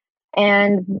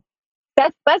 And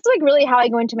that's like really how I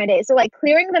go into my day. So like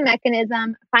clearing the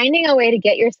mechanism, finding a way to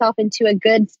get yourself into a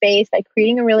good space by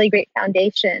creating a really great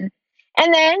foundation.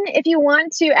 And then if you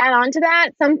want to add on to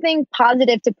that, something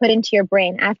positive to put into your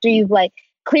brain after you've like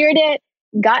cleared it,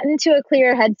 gotten to a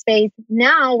clearer headspace.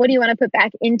 Now, what do you want to put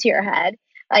back into your head?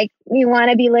 Like you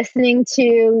want to be listening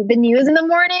to the news in the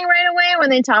morning right away when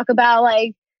they talk about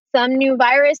like some new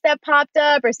virus that popped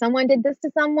up or someone did this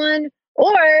to someone?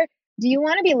 Or do you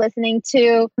want to be listening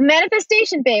to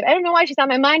Manifestation Babe? I don't know why she's on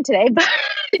my mind today, but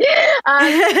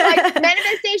like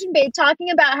Manifestation Babe talking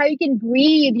about how you can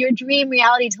breathe your dream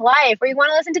reality to life. Or you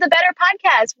want to listen to the Better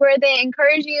podcast where they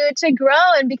encourage you to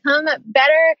grow and become a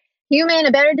better human,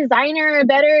 a better designer, a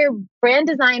better brand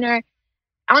designer,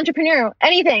 entrepreneur,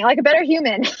 anything, like a better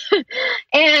human.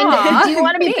 And do you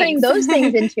want to be putting those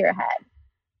things into your head?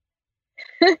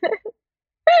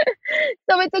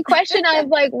 So it's a question of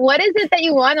like, what is it that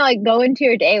you want to like go into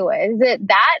your day with? Is it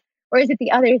that, or is it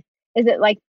the other? Is it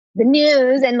like the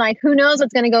news and like, who knows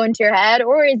what's going to go into your head?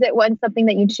 Or is it something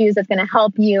that you choose that's going to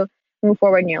help you move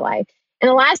forward in your life? And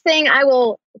the last thing I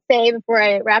will say before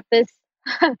I wrap this,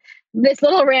 this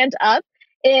little rant up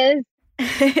is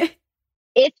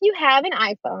if you have an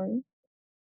iPhone,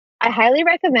 I highly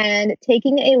recommend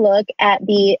taking a look at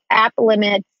the app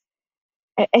limits.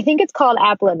 I think it's called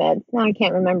app limits. Now I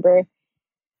can't remember.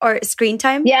 Or screen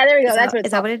time? Yeah, there we go. That's what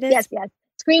is that what it is? Yes, yes.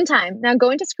 Screen time. Now go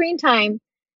into screen time.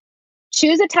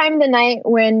 Choose a time of the night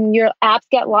when your apps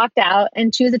get locked out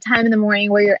and choose a time in the morning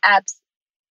where your apps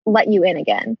let you in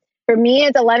again. For me,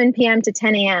 it's 11 p.m. to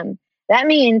 10 a.m. That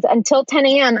means until 10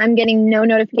 a.m., I'm getting no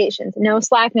notifications, no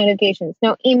Slack notifications,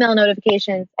 no email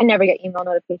notifications. I never get email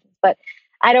notifications, but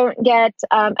I don't get,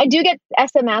 I do get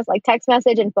SMS, like text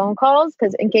message and phone calls,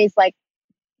 because in case like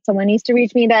someone needs to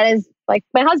reach me that is like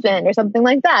my husband or something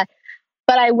like that.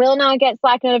 But I will not get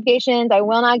Slack notifications. I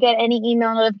will not get any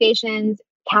email notifications,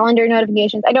 calendar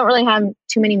notifications. I don't really have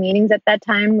too many meetings at that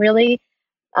time, really.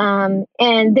 And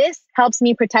this helps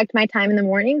me protect my time in the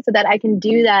morning so that I can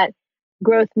do that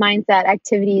growth mindset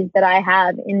activities that I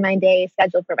have in my day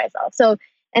scheduled for myself. So,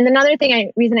 and another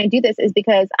reason I do this is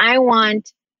because I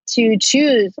want to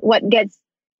choose what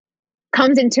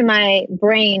comes into my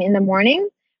brain in the morning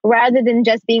rather than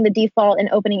just being the default and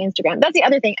opening Instagram. That's the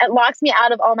other thing. It locks me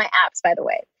out of all my apps, by the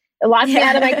way. It locks me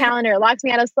out of my calendar, locks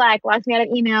me out of Slack, locks me out of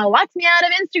email, locks me out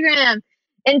of Instagram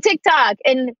and TikTok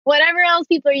and whatever else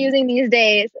people are using these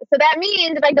days. So that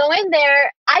means if I go in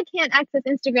there, I can't access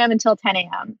Instagram until 10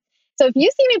 a.m. So if you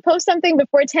see me post something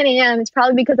before 10 a.m., it's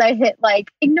probably because I hit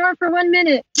like ignore for 1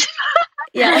 minute.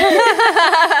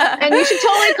 Yeah. And you should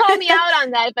totally call me out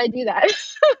on that if I do that.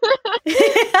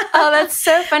 Oh, that's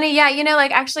so funny. Yeah. You know,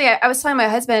 like actually I was telling my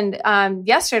husband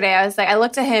yesterday, I was like, I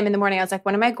looked at him in the morning. I was like,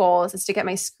 one of my goals is to get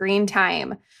my screen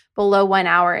time below 1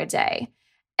 hour a day.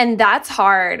 And that's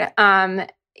hard.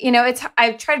 You know,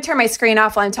 I try to turn my screen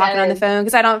off while I'm talking on the phone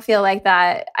because I don't feel like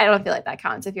that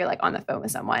counts if you're like on the phone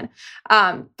with someone.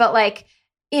 But like,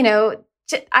 you know,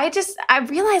 I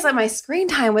realized that my screen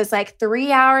time was like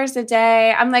 3 hours a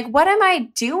day. I'm like, what am I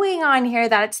doing on here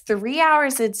that it's 3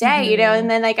 hours a day, you know?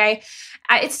 And then like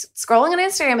it's scrolling on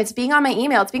Instagram. It's being on my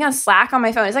email. It's being on Slack on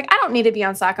my phone. It's like, I don't need to be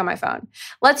on Slack on my phone.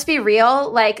 Let's be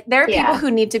real. Like there are people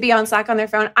who need to be on Slack on their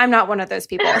phone. I'm not one of those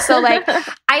people. So like,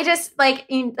 I just like,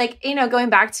 you know, going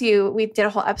back to, we did a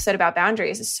whole episode about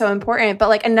boundaries is so important. But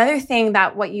like another thing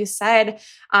that what you said,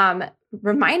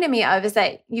 reminded me of is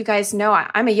that you guys know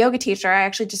I'm a yoga teacher. I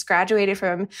actually just graduated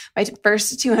from my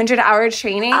first 200-hour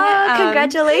training. Oh,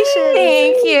 congratulations.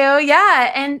 Thank you.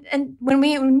 Yeah. And when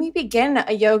we begin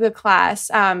a yoga class,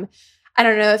 I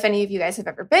don't know if any of you guys have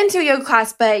ever been to a yoga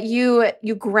class, but you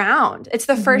ground. It's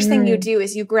the first thing you do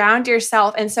is you ground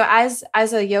yourself. And so as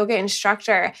a yoga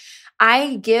instructor,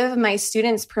 I give my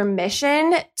students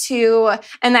permission to,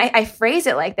 and I phrase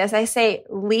it like this. I say,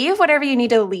 leave whatever you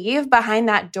need to leave behind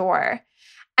that door.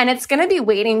 And it's going to be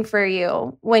waiting for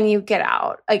you when you get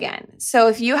out again. So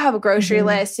if you have a grocery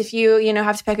list, if you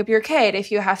have to pick up your kid,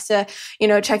 if you have to,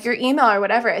 check your email or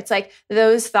whatever, it's like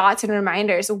those thoughts and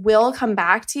reminders will come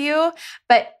back to you,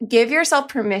 but give yourself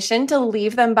permission to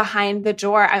leave them behind the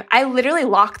door. I literally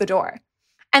lock the door.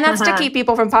 And that's to keep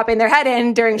people from popping their head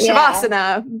in during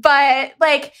Shavasana. But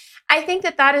like, I think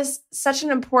that is such an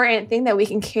important thing that we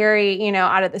can carry,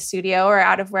 out of the studio or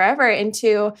out of wherever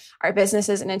into our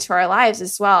businesses and into our lives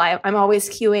as well. I'm always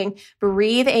cueing,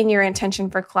 breathe in your intention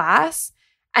for class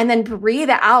and then breathe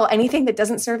out anything that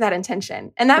doesn't serve that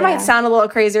intention. And that might sound a little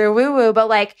crazy or woo-woo, but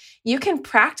like you can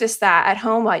practice that at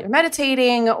home while you're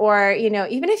meditating, or, you know,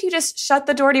 even if you just shut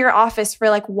the door to your office for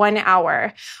like 1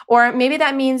 hour, or maybe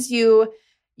that means you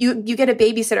get a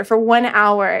babysitter for 1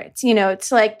 hour to, you know,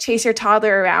 to like chase your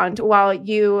toddler around while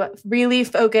you really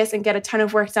focus and get a ton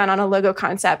of work done on a logo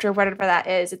concept or whatever that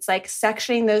is. It's like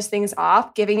sectioning those things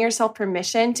off, giving yourself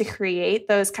permission to create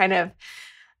those kind of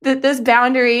those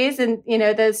boundaries and, you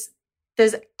know, those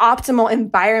optimal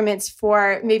environments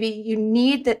for maybe you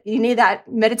need that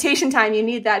meditation time, you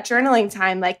need that journaling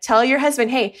time. Like tell your husband,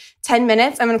 hey, 10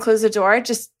 minutes, I'm going to close the door.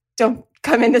 Just don't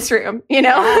come in this room, you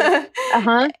know?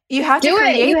 You have to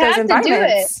create those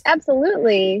environments. Do it.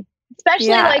 Absolutely. Especially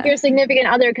like your significant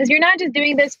other, because you're not just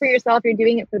doing this for yourself, you're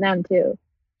doing it for them too.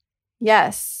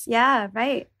 Yes. Yeah,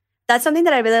 right. That's something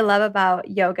that I really love about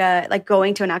yoga, like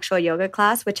going to an actual yoga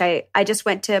class, which I just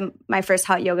went to my first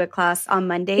hot yoga class on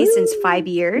Monday since 5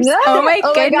 years. Oh my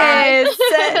goodness.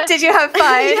 Did you have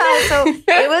fun? Yeah, so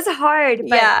it was hard.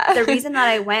 But the reason that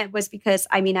I went was because,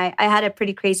 I mean, I had a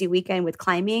pretty crazy weekend with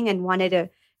climbing and wanted to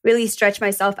really stretch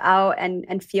myself out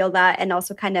and feel that, and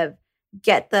also kind of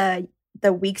get the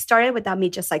week started without me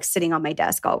just like sitting on my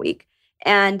desk all week.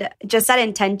 And just that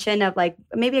intention of like,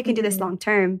 maybe I can do this long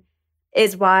term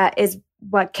is what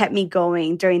kept me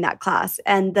going during that class.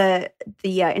 And the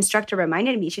instructor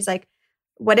reminded me, she's like,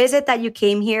 what is it that you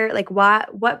came here? Like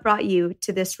what brought you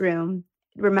to this room?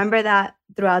 Remember that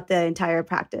throughout the entire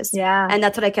practice. Yeah. And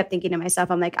that's what I kept thinking to myself.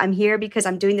 I'm like, I'm here because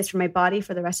I'm doing this for my body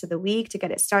for the rest of the week to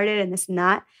get it started and this and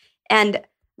that. And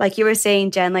like you were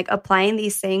saying, Jen, like applying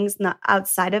these things not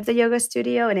outside of the yoga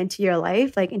studio and into your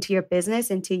life, like into your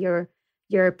business, into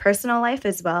your personal life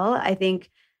as well. I think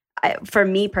for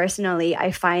me personally,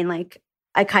 I find like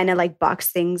I kind of like box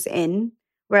things in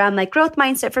where I'm like growth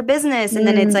mindset for business. And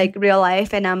then it's like real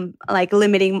life, and I'm like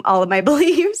limiting all of my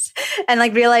beliefs and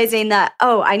like realizing that,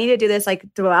 oh, I need to do this like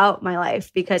throughout my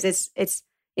life, because it's,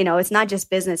 you know, it's not just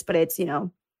business, but it's, you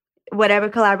know, whatever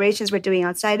collaborations we're doing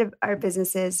outside of our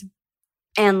businesses,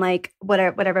 and like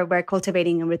whatever we're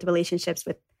cultivating and with relationships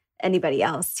with anybody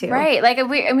else too. Right. Like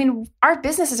our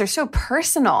businesses are so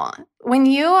personal. When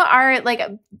you are like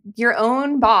your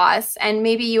own boss and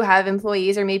maybe you have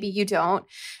employees or maybe you don't,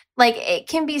 like it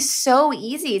can be so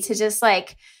easy to just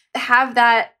like have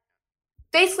that.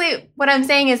 Basically what I'm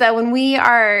saying is that when we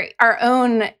are our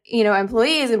own, you know,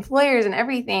 employees, employers and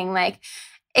everything, like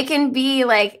it can be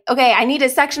like, okay, I need to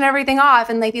section everything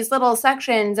off and like these little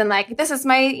sections, and like, this is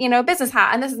my, you know, business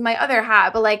hat and this is my other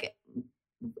hat. But like,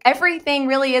 everything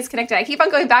really is connected. I keep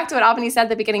on going back to what Avani said at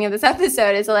the beginning of this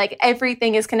episode, is like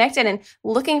everything is connected, and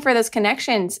looking for those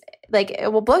connections, like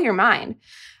it will blow your mind.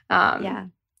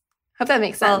 Hope that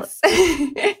makes sense.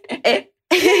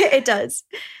 It does.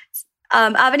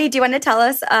 Avani, do you want to tell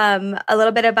us a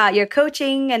little bit about your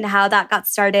coaching and how that got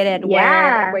started and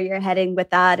where you're heading with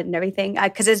that and everything?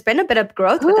 Because there's been a bit of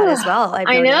growth with that as well.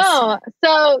 I know.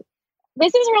 So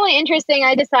this is really interesting.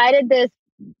 I decided this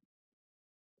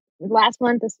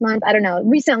this month, I don't know,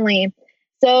 recently.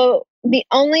 So the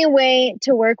only way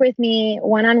to work with me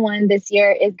one-on-one this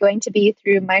year is going to be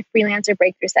through my freelancer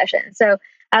breakthrough session. So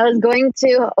I was going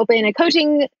to open a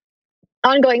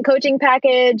ongoing coaching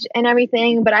package and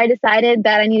everything, but I decided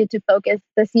that I needed to focus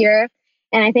this year.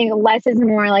 And I think less is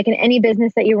more. Like in any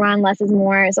business that you run, less is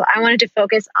more. So I wanted to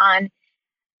focus on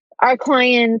our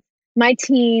clients, my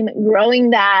team,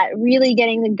 growing that, really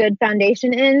getting the good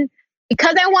foundation in.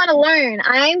 Because I want to learn,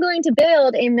 I'm going to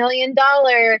build $1 million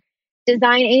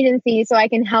design agency so I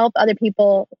can help other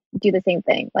people do the same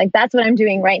thing. Like that's what I'm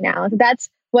doing right now. So that's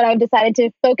what I've decided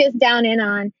to focus down in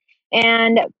on.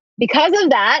 And because of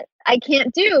that, I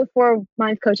can't do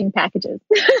 4-month coaching packages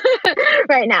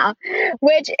right now,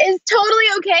 which is totally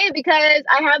okay, because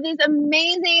I have this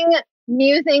amazing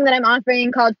new thing that I'm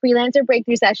offering called Freelancer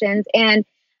Breakthrough Sessions. And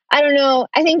I don't know,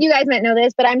 I think you guys might know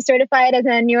this, but I'm certified as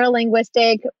a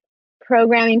neuro-linguistic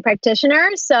programming practitioner.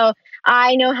 So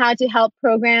I know how to help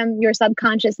program your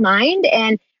subconscious mind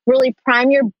and really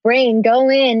prime your brain, go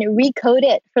in, recode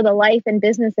it for the life and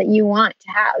business that you want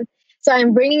to have. So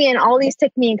I'm bringing in all these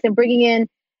techniques and bringing in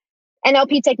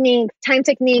NLP techniques, time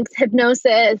techniques,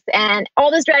 hypnosis, and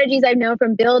all the strategies I know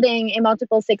from building a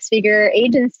multiple 6-figure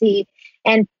agency,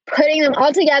 and putting them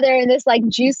all together in this like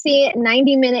juicy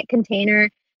 90-minute container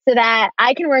so that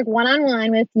I can work one-on-one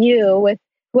with you, with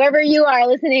whoever you are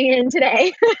listening in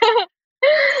today.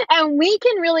 And we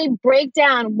can really break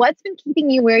down what's been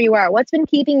keeping you where you are, what's been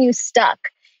keeping you stuck.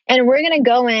 And we're going to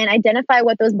go in, identify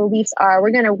what those beliefs are. We're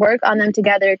going to work on them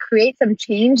together, create some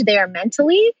change there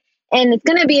mentally. And it's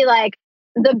going to be like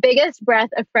the biggest breath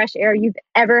of fresh air you've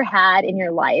ever had in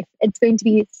your life. It's going to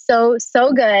be so,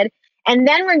 so good. And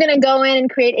then we're going to go in and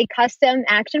create a custom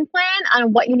action plan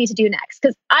on what you need to do next.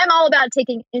 Because I'm all about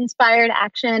taking inspired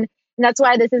action. And that's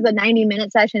why this is a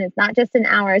 90-minute session. It's not just an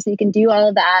hour, so you can do all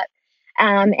of that.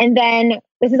 And then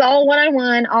this is all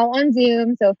one-on-one, all on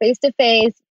Zoom, so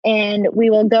face-to-face. And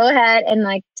we will go ahead and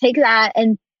like take that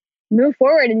and move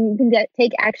forward. And you can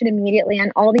take action immediately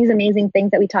on all these amazing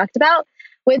things that we talked about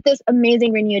with this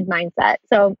amazing renewed mindset.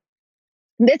 So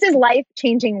this is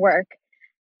life-changing work.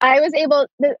 I was able,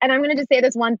 and I'm going to just say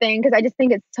this one thing because I just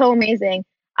think it's so amazing.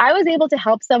 I was able to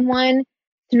help someone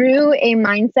through a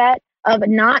mindset of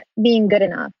not being good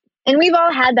enough. And we've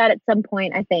all had that at some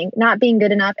point, I think, not being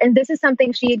good enough. And this is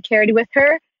something she had carried with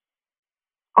her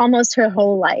almost her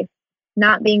whole life,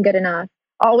 not being good enough,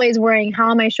 always worrying,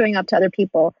 how am I showing up to other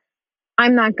people?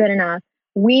 I'm not good enough.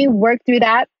 We worked through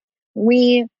that.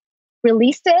 We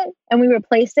released it and we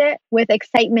replaced it with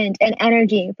excitement and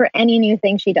energy for any new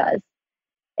thing she does.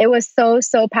 It was so,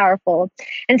 so powerful.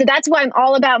 And so that's why I'm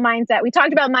all about mindset. We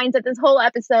talked about mindset this whole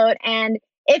episode. And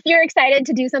if you're excited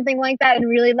to do something like that and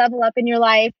really level up in your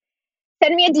life,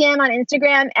 send me a DM on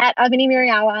Instagram at Avani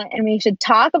Miriala, and we should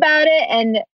talk about it.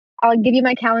 And I'll give you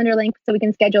my calendar link so we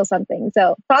can schedule something.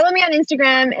 So follow me on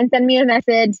Instagram and send me a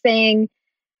message saying,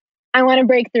 I want a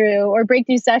breakthrough or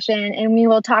breakthrough session, and we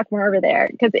will talk more over there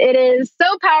because it is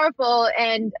so powerful.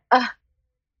 And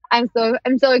I'm so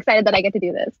excited that I get to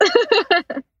do this.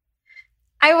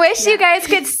 I wish you guys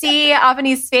could see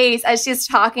Avani's face as she's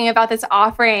talking about this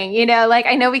offering. You know, like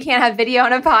I know we can't have video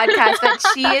on a podcast, but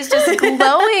she is just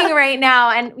glowing right now.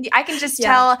 And I can just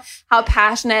tell how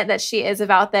passionate that she is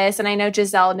about this. And I know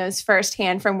Giselle knows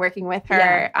firsthand from working with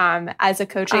her as a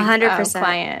coaching 100%.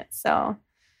 Client. So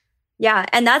yeah.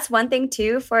 And that's one thing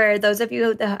too, for those of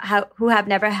you who have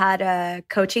never had a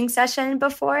coaching session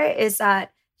before, is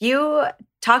that you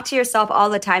talk to yourself all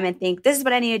the time and think, this is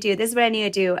what I need to do. This is what I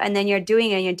need to do. And then you're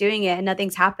doing it and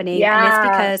nothing's happening. Yeah. And it's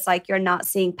because like you're not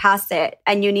seeing past it.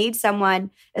 And you need someone,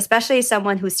 especially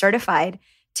someone who's certified,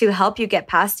 to help you get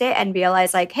past it and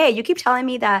realize like, hey, you keep telling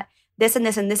me that this and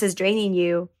this and this is draining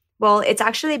you. Well, it's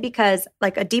actually because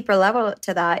like a deeper level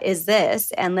to that is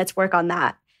this, and let's work on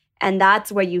that. And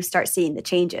that's where you start seeing the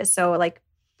changes. So like,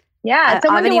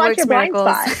 someone to watch your blind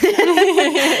spot.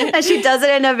 And she does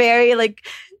it in a very like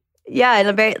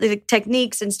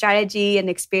techniques and strategy and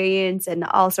experience and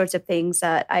all sorts of things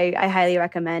that I highly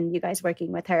recommend you guys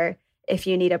working with her if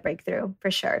you need a breakthrough, for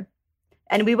sure.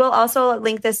 And we will also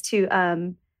link this to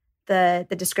the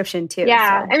description too.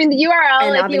 Yeah. So. I mean, the URL,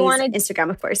 and if you want to Instagram,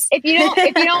 of course. If you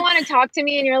don't want to talk to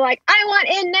me and you're like, I want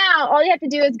in now, all you have to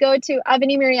do is go to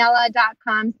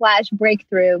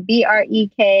avanimiriala.com/breakthrough,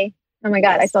 BREK. Oh my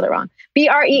God, I spelled it wrong.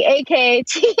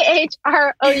 BREAKTHROUGH.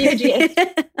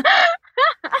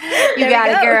 You got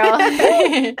it, girl.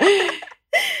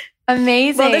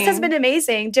 Amazing. Well, this has been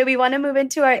amazing. Do we want to move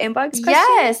into our inbox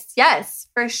question? Yes,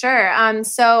 for sure.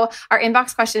 So our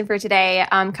inbox question for today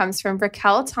comes from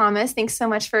Raquel Thomas. Thanks so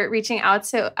much for reaching out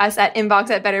to us at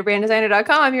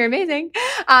inbox@betterbrandddesigner.com. You're amazing.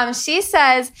 She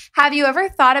says, have you ever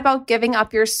thought about giving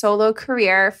up your solo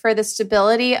career for the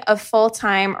stability of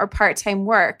full-time or part-time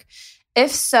work?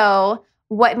 If so,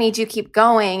 what made you keep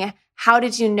going? How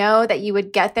did you know that you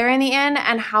would get there in the end?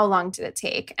 And how long did it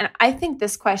take? And I think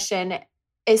this question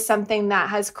is something that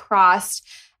has crossed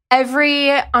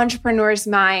every entrepreneur's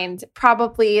mind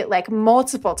probably like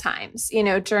multiple times, you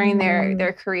know, during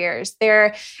their careers.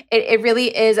 It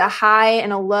really is a high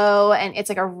and a low, and it's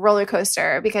like a roller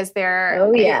coaster because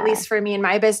at least for me in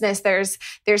my business, there's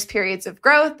periods of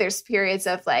growth, there's periods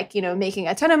of like, you know, making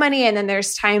a ton of money. And then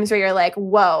there's times where you're like,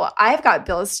 whoa, I've got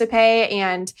bills to pay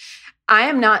and I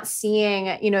am not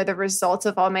seeing, you know, the results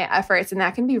of all my efforts. And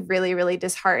that can be really, really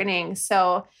disheartening.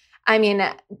 So, I mean,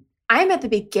 I'm at the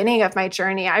beginning of my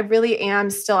journey. I really am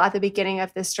still at the beginning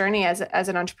of this journey as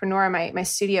an entrepreneur. My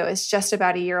studio is just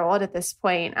about a year old at this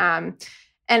point. And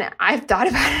I've thought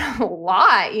about it a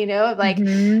lot, you know, like,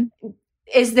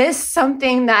 is this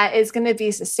something that is going to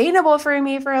be sustainable for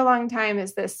me for a long time?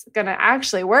 Is this going to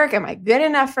actually work? Am I good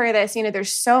enough for this? You know,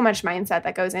 there's so much mindset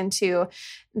that goes into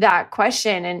that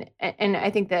question. And I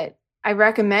think that I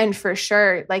recommend for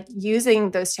sure, like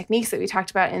using those techniques that we talked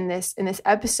about in this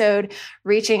episode,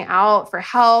 reaching out for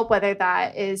help, whether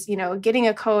that is, you know, getting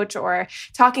a coach or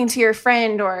talking to your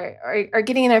friend or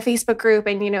getting in a Facebook group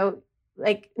and, you know,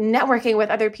 like networking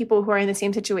with other people who are in the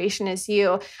same situation as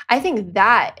you. I think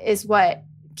that is what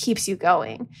keeps you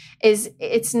going.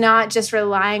 It's not just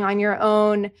relying on your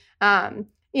own,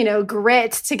 you know,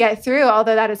 grit to get through,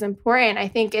 although that is important. I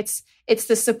think it's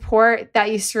the support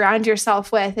that you surround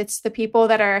yourself with. It's the people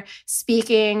that are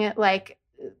speaking like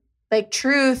like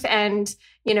truth and,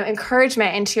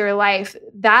 encouragement into your life,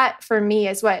 that for me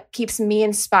is what keeps me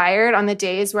inspired on the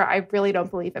days where I really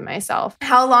don't believe in myself.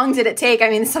 How long did it take? I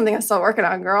mean, it's something I'm still working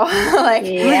on, girl. How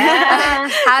did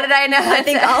I know? I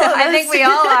think we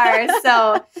all are.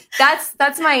 So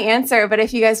that's my answer. But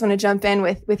if you guys want to jump in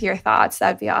with your thoughts,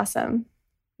 that'd be awesome.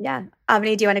 Yeah.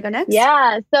 Avani, do you want to go next?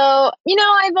 Yeah. So,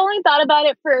 I've only thought about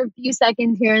it for a few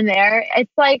seconds here and there.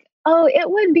 It's like, oh, it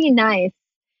would be nice.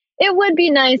 It would be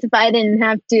nice if I didn't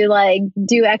have to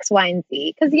do X, Y, and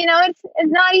Z. Because,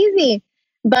 it's not easy.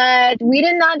 But we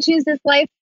did not choose this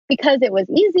life because it was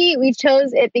easy. We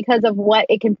chose it because of what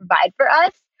it can provide for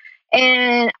us.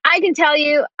 And I can tell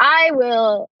you, I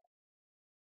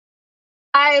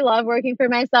love working for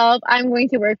myself. I'm going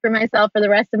to work for myself for the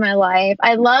rest of my life.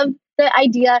 I love the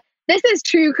idea. This is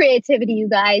true creativity, you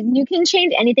guys. You can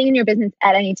change anything in your business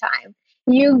at any time.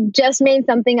 You just made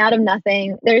something out of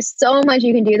nothing. There's so much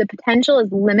you can do. The potential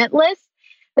is limitless.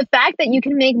 The fact that you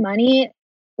can make money,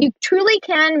 you truly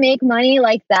can make money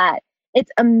like that. It's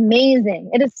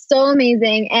amazing. It is so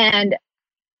amazing. And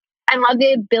I love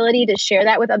the ability to share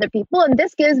that with other people. And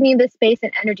this gives me the space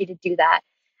and energy to do that.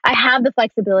 I have the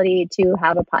flexibility to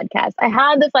have a podcast. I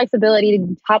have the flexibility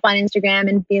to hop on Instagram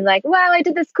and be like, wow, I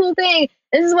did this cool thing.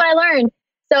 This is what I learned.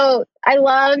 So I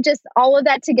love just all of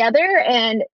that together.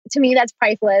 And to me, that's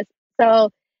priceless.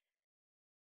 So,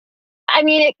 I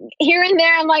mean, here and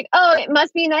there, I'm like, oh, it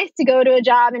must be nice to go to a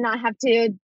job and not have to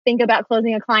think about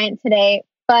closing a client today.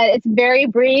 But it's very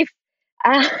brief.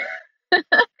 And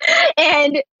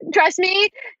trust me,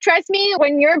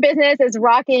 when your business is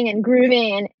rocking and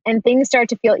grooving and things start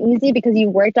to feel easy because you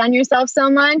worked on yourself so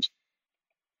much,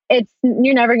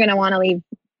 you're never going to want to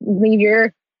leave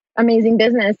your amazing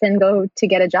business and go to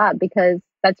get a job because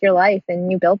that's your life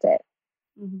and you built it.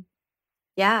 Mm-hmm.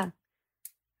 Yeah.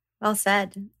 Well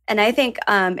said. And I think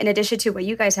in addition to what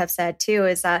you guys have said too,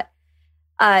 is that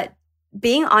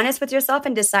being honest with yourself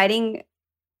and deciding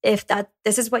if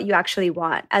this is what you actually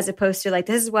want, as opposed to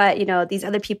this is what, these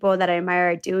other people that I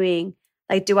admire are doing.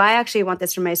 Do I actually want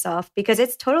this for myself? Because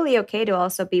it's totally okay to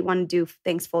also want to do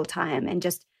things full time and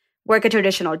just work a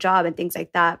traditional job and things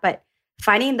like that. But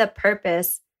finding the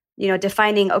purpose,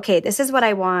 defining, okay, this is what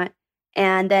I want.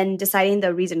 And then deciding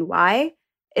the reason why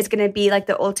is going to be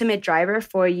the ultimate driver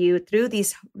for you through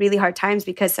these really hard times,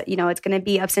 because, it's going to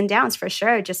be ups and downs for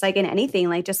sure. Just like in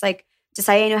anything, just like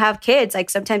deciding to have kids,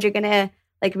 sometimes you're going to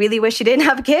really wish you didn't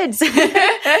have kids.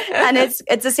 And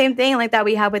it's the same thing that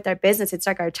we have with our business. It's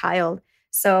like our child.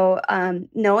 So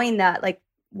knowing that,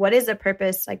 what is the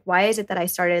purpose? Why is it that I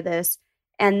started this?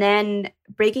 And then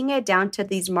breaking it down to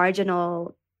these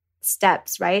marginal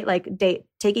steps, right?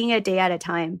 Taking a day at a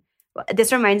time.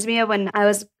 This reminds me of when I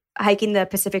was hiking the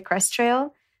Pacific Crest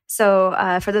Trail.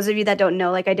 So for those of you that don't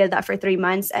know, I did that for 3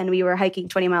 months and we were hiking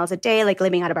 20 miles a day,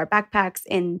 living out of our backpacks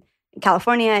in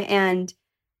California. And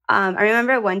I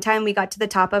remember one time we got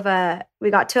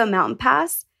to a mountain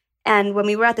pass. And when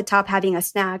we were at the top having a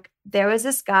snack, there was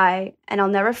this guy, and I'll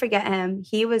never forget him.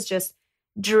 He was just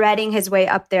dreading his way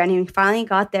up there. And when he finally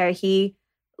got there, he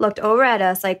looked over at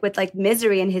us with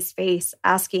misery in his face,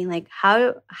 asking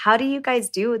how do you guys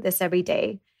do this every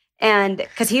day? And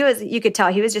because you could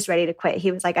tell he was just ready to quit.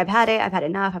 He was like, I've had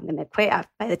enough. I'm going to quit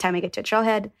by the time I get to a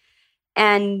trailhead.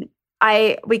 And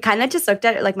we kind of just looked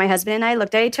at it, my husband and I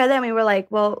looked at each other and we were like,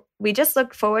 well, we just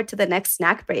looked forward to the next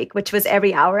snack break, which was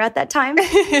every hour at that time.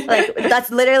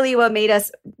 That's literally what made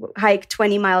us hike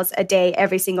 20 miles a day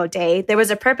every single day. There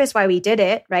was a purpose why we did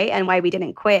it, right? And why we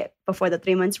didn't quit before the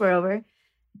 3 months were over.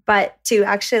 But to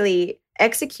actually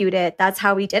execute it, that's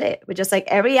how we did it. We're just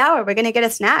every hour, we're going to get a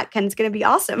snack and it's going to be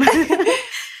awesome.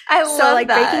 I love so that.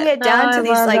 Breaking it down to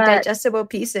these digestible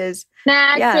pieces.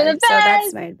 Snacks are the best. So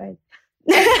that's my advice.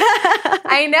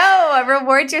 I know.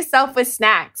 Reward yourself with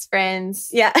snacks, friends.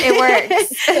 Yeah. It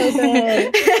works. So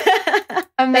good.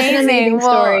 Amazing.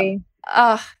 Story.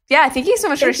 Yeah. Thank you so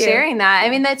much for sharing that. I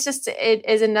mean, that's just, it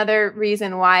is another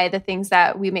reason why the things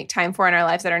that we make time for in our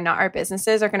lives that are not our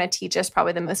businesses are going to teach us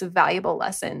probably the most valuable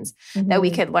lessons that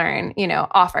we could learn,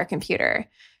 off our computer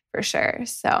for sure.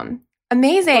 So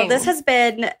amazing. Well, this has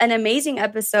been an amazing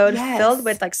episode filled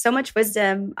with so much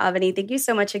wisdom. Avani, thank you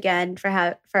so much again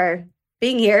for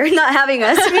being here, not having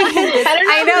us.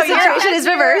 I know your situation is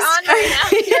reversed.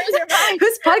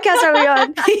 Whose podcast are we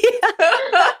on?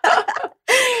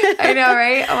 I know,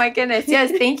 right? Oh my goodness. Yes.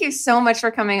 Thank you so much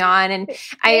for coming on. And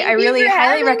I really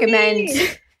highly recommend.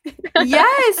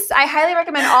 Yes, I highly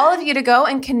recommend all of you to go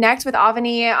and connect with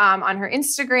Avani on her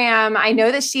Instagram. I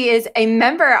know that she is a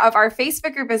member of our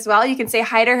Facebook group as well. You can say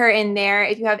hi to her in there.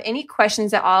 If you have any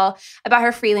questions at all about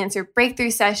her freelancer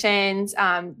breakthrough sessions,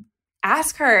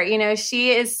 ask her.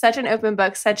 She is such an open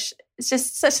book, such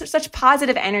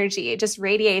positive energy. It just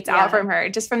radiates out from her,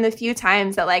 just from the few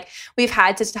times that like we've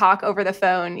had to talk over the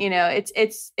phone. It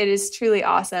is truly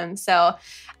awesome. So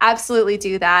absolutely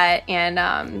do that.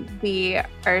 And we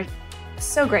are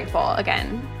so grateful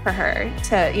again for her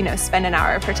to, spend an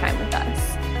hour of her time with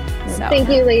us. So thank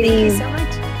you, ladies. Thank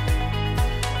you so much.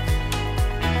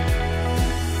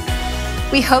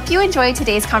 We hope you enjoyed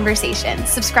today's conversation.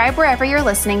 Subscribe wherever you're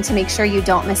listening to make sure you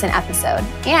don't miss an episode.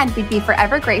 And we'd be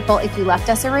forever grateful if you left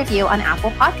us a review on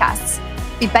Apple Podcasts.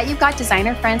 We bet you've got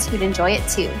designer friends who'd enjoy it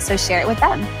too, so share it with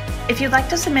them. If you'd like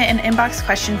to submit an inbox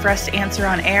question for us to answer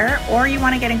on air, or you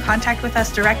want to get in contact with us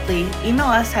directly, email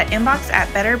us at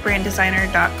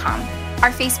inbox@betterbbranddesigner.com.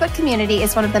 Our Facebook community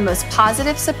is one of the most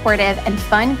positive, supportive, and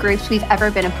fun groups we've ever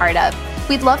been a part of.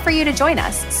 We'd love for you to join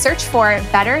us. Search for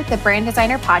Better the Brand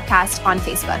Designer Podcast on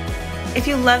Facebook. If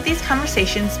you love these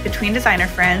conversations between designer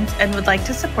friends and would like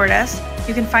to support us,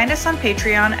 you can find us on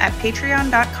Patreon at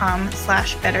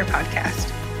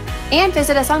patreon.com/betterpodcast. And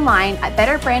visit us online at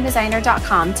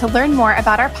betterbranddesigner.com to learn more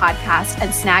about our podcast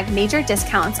and snag major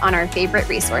discounts on our favorite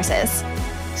resources.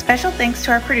 Special thanks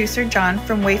to our producer, John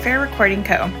from Wayfair Recording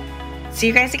Co. See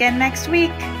you guys again next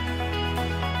week.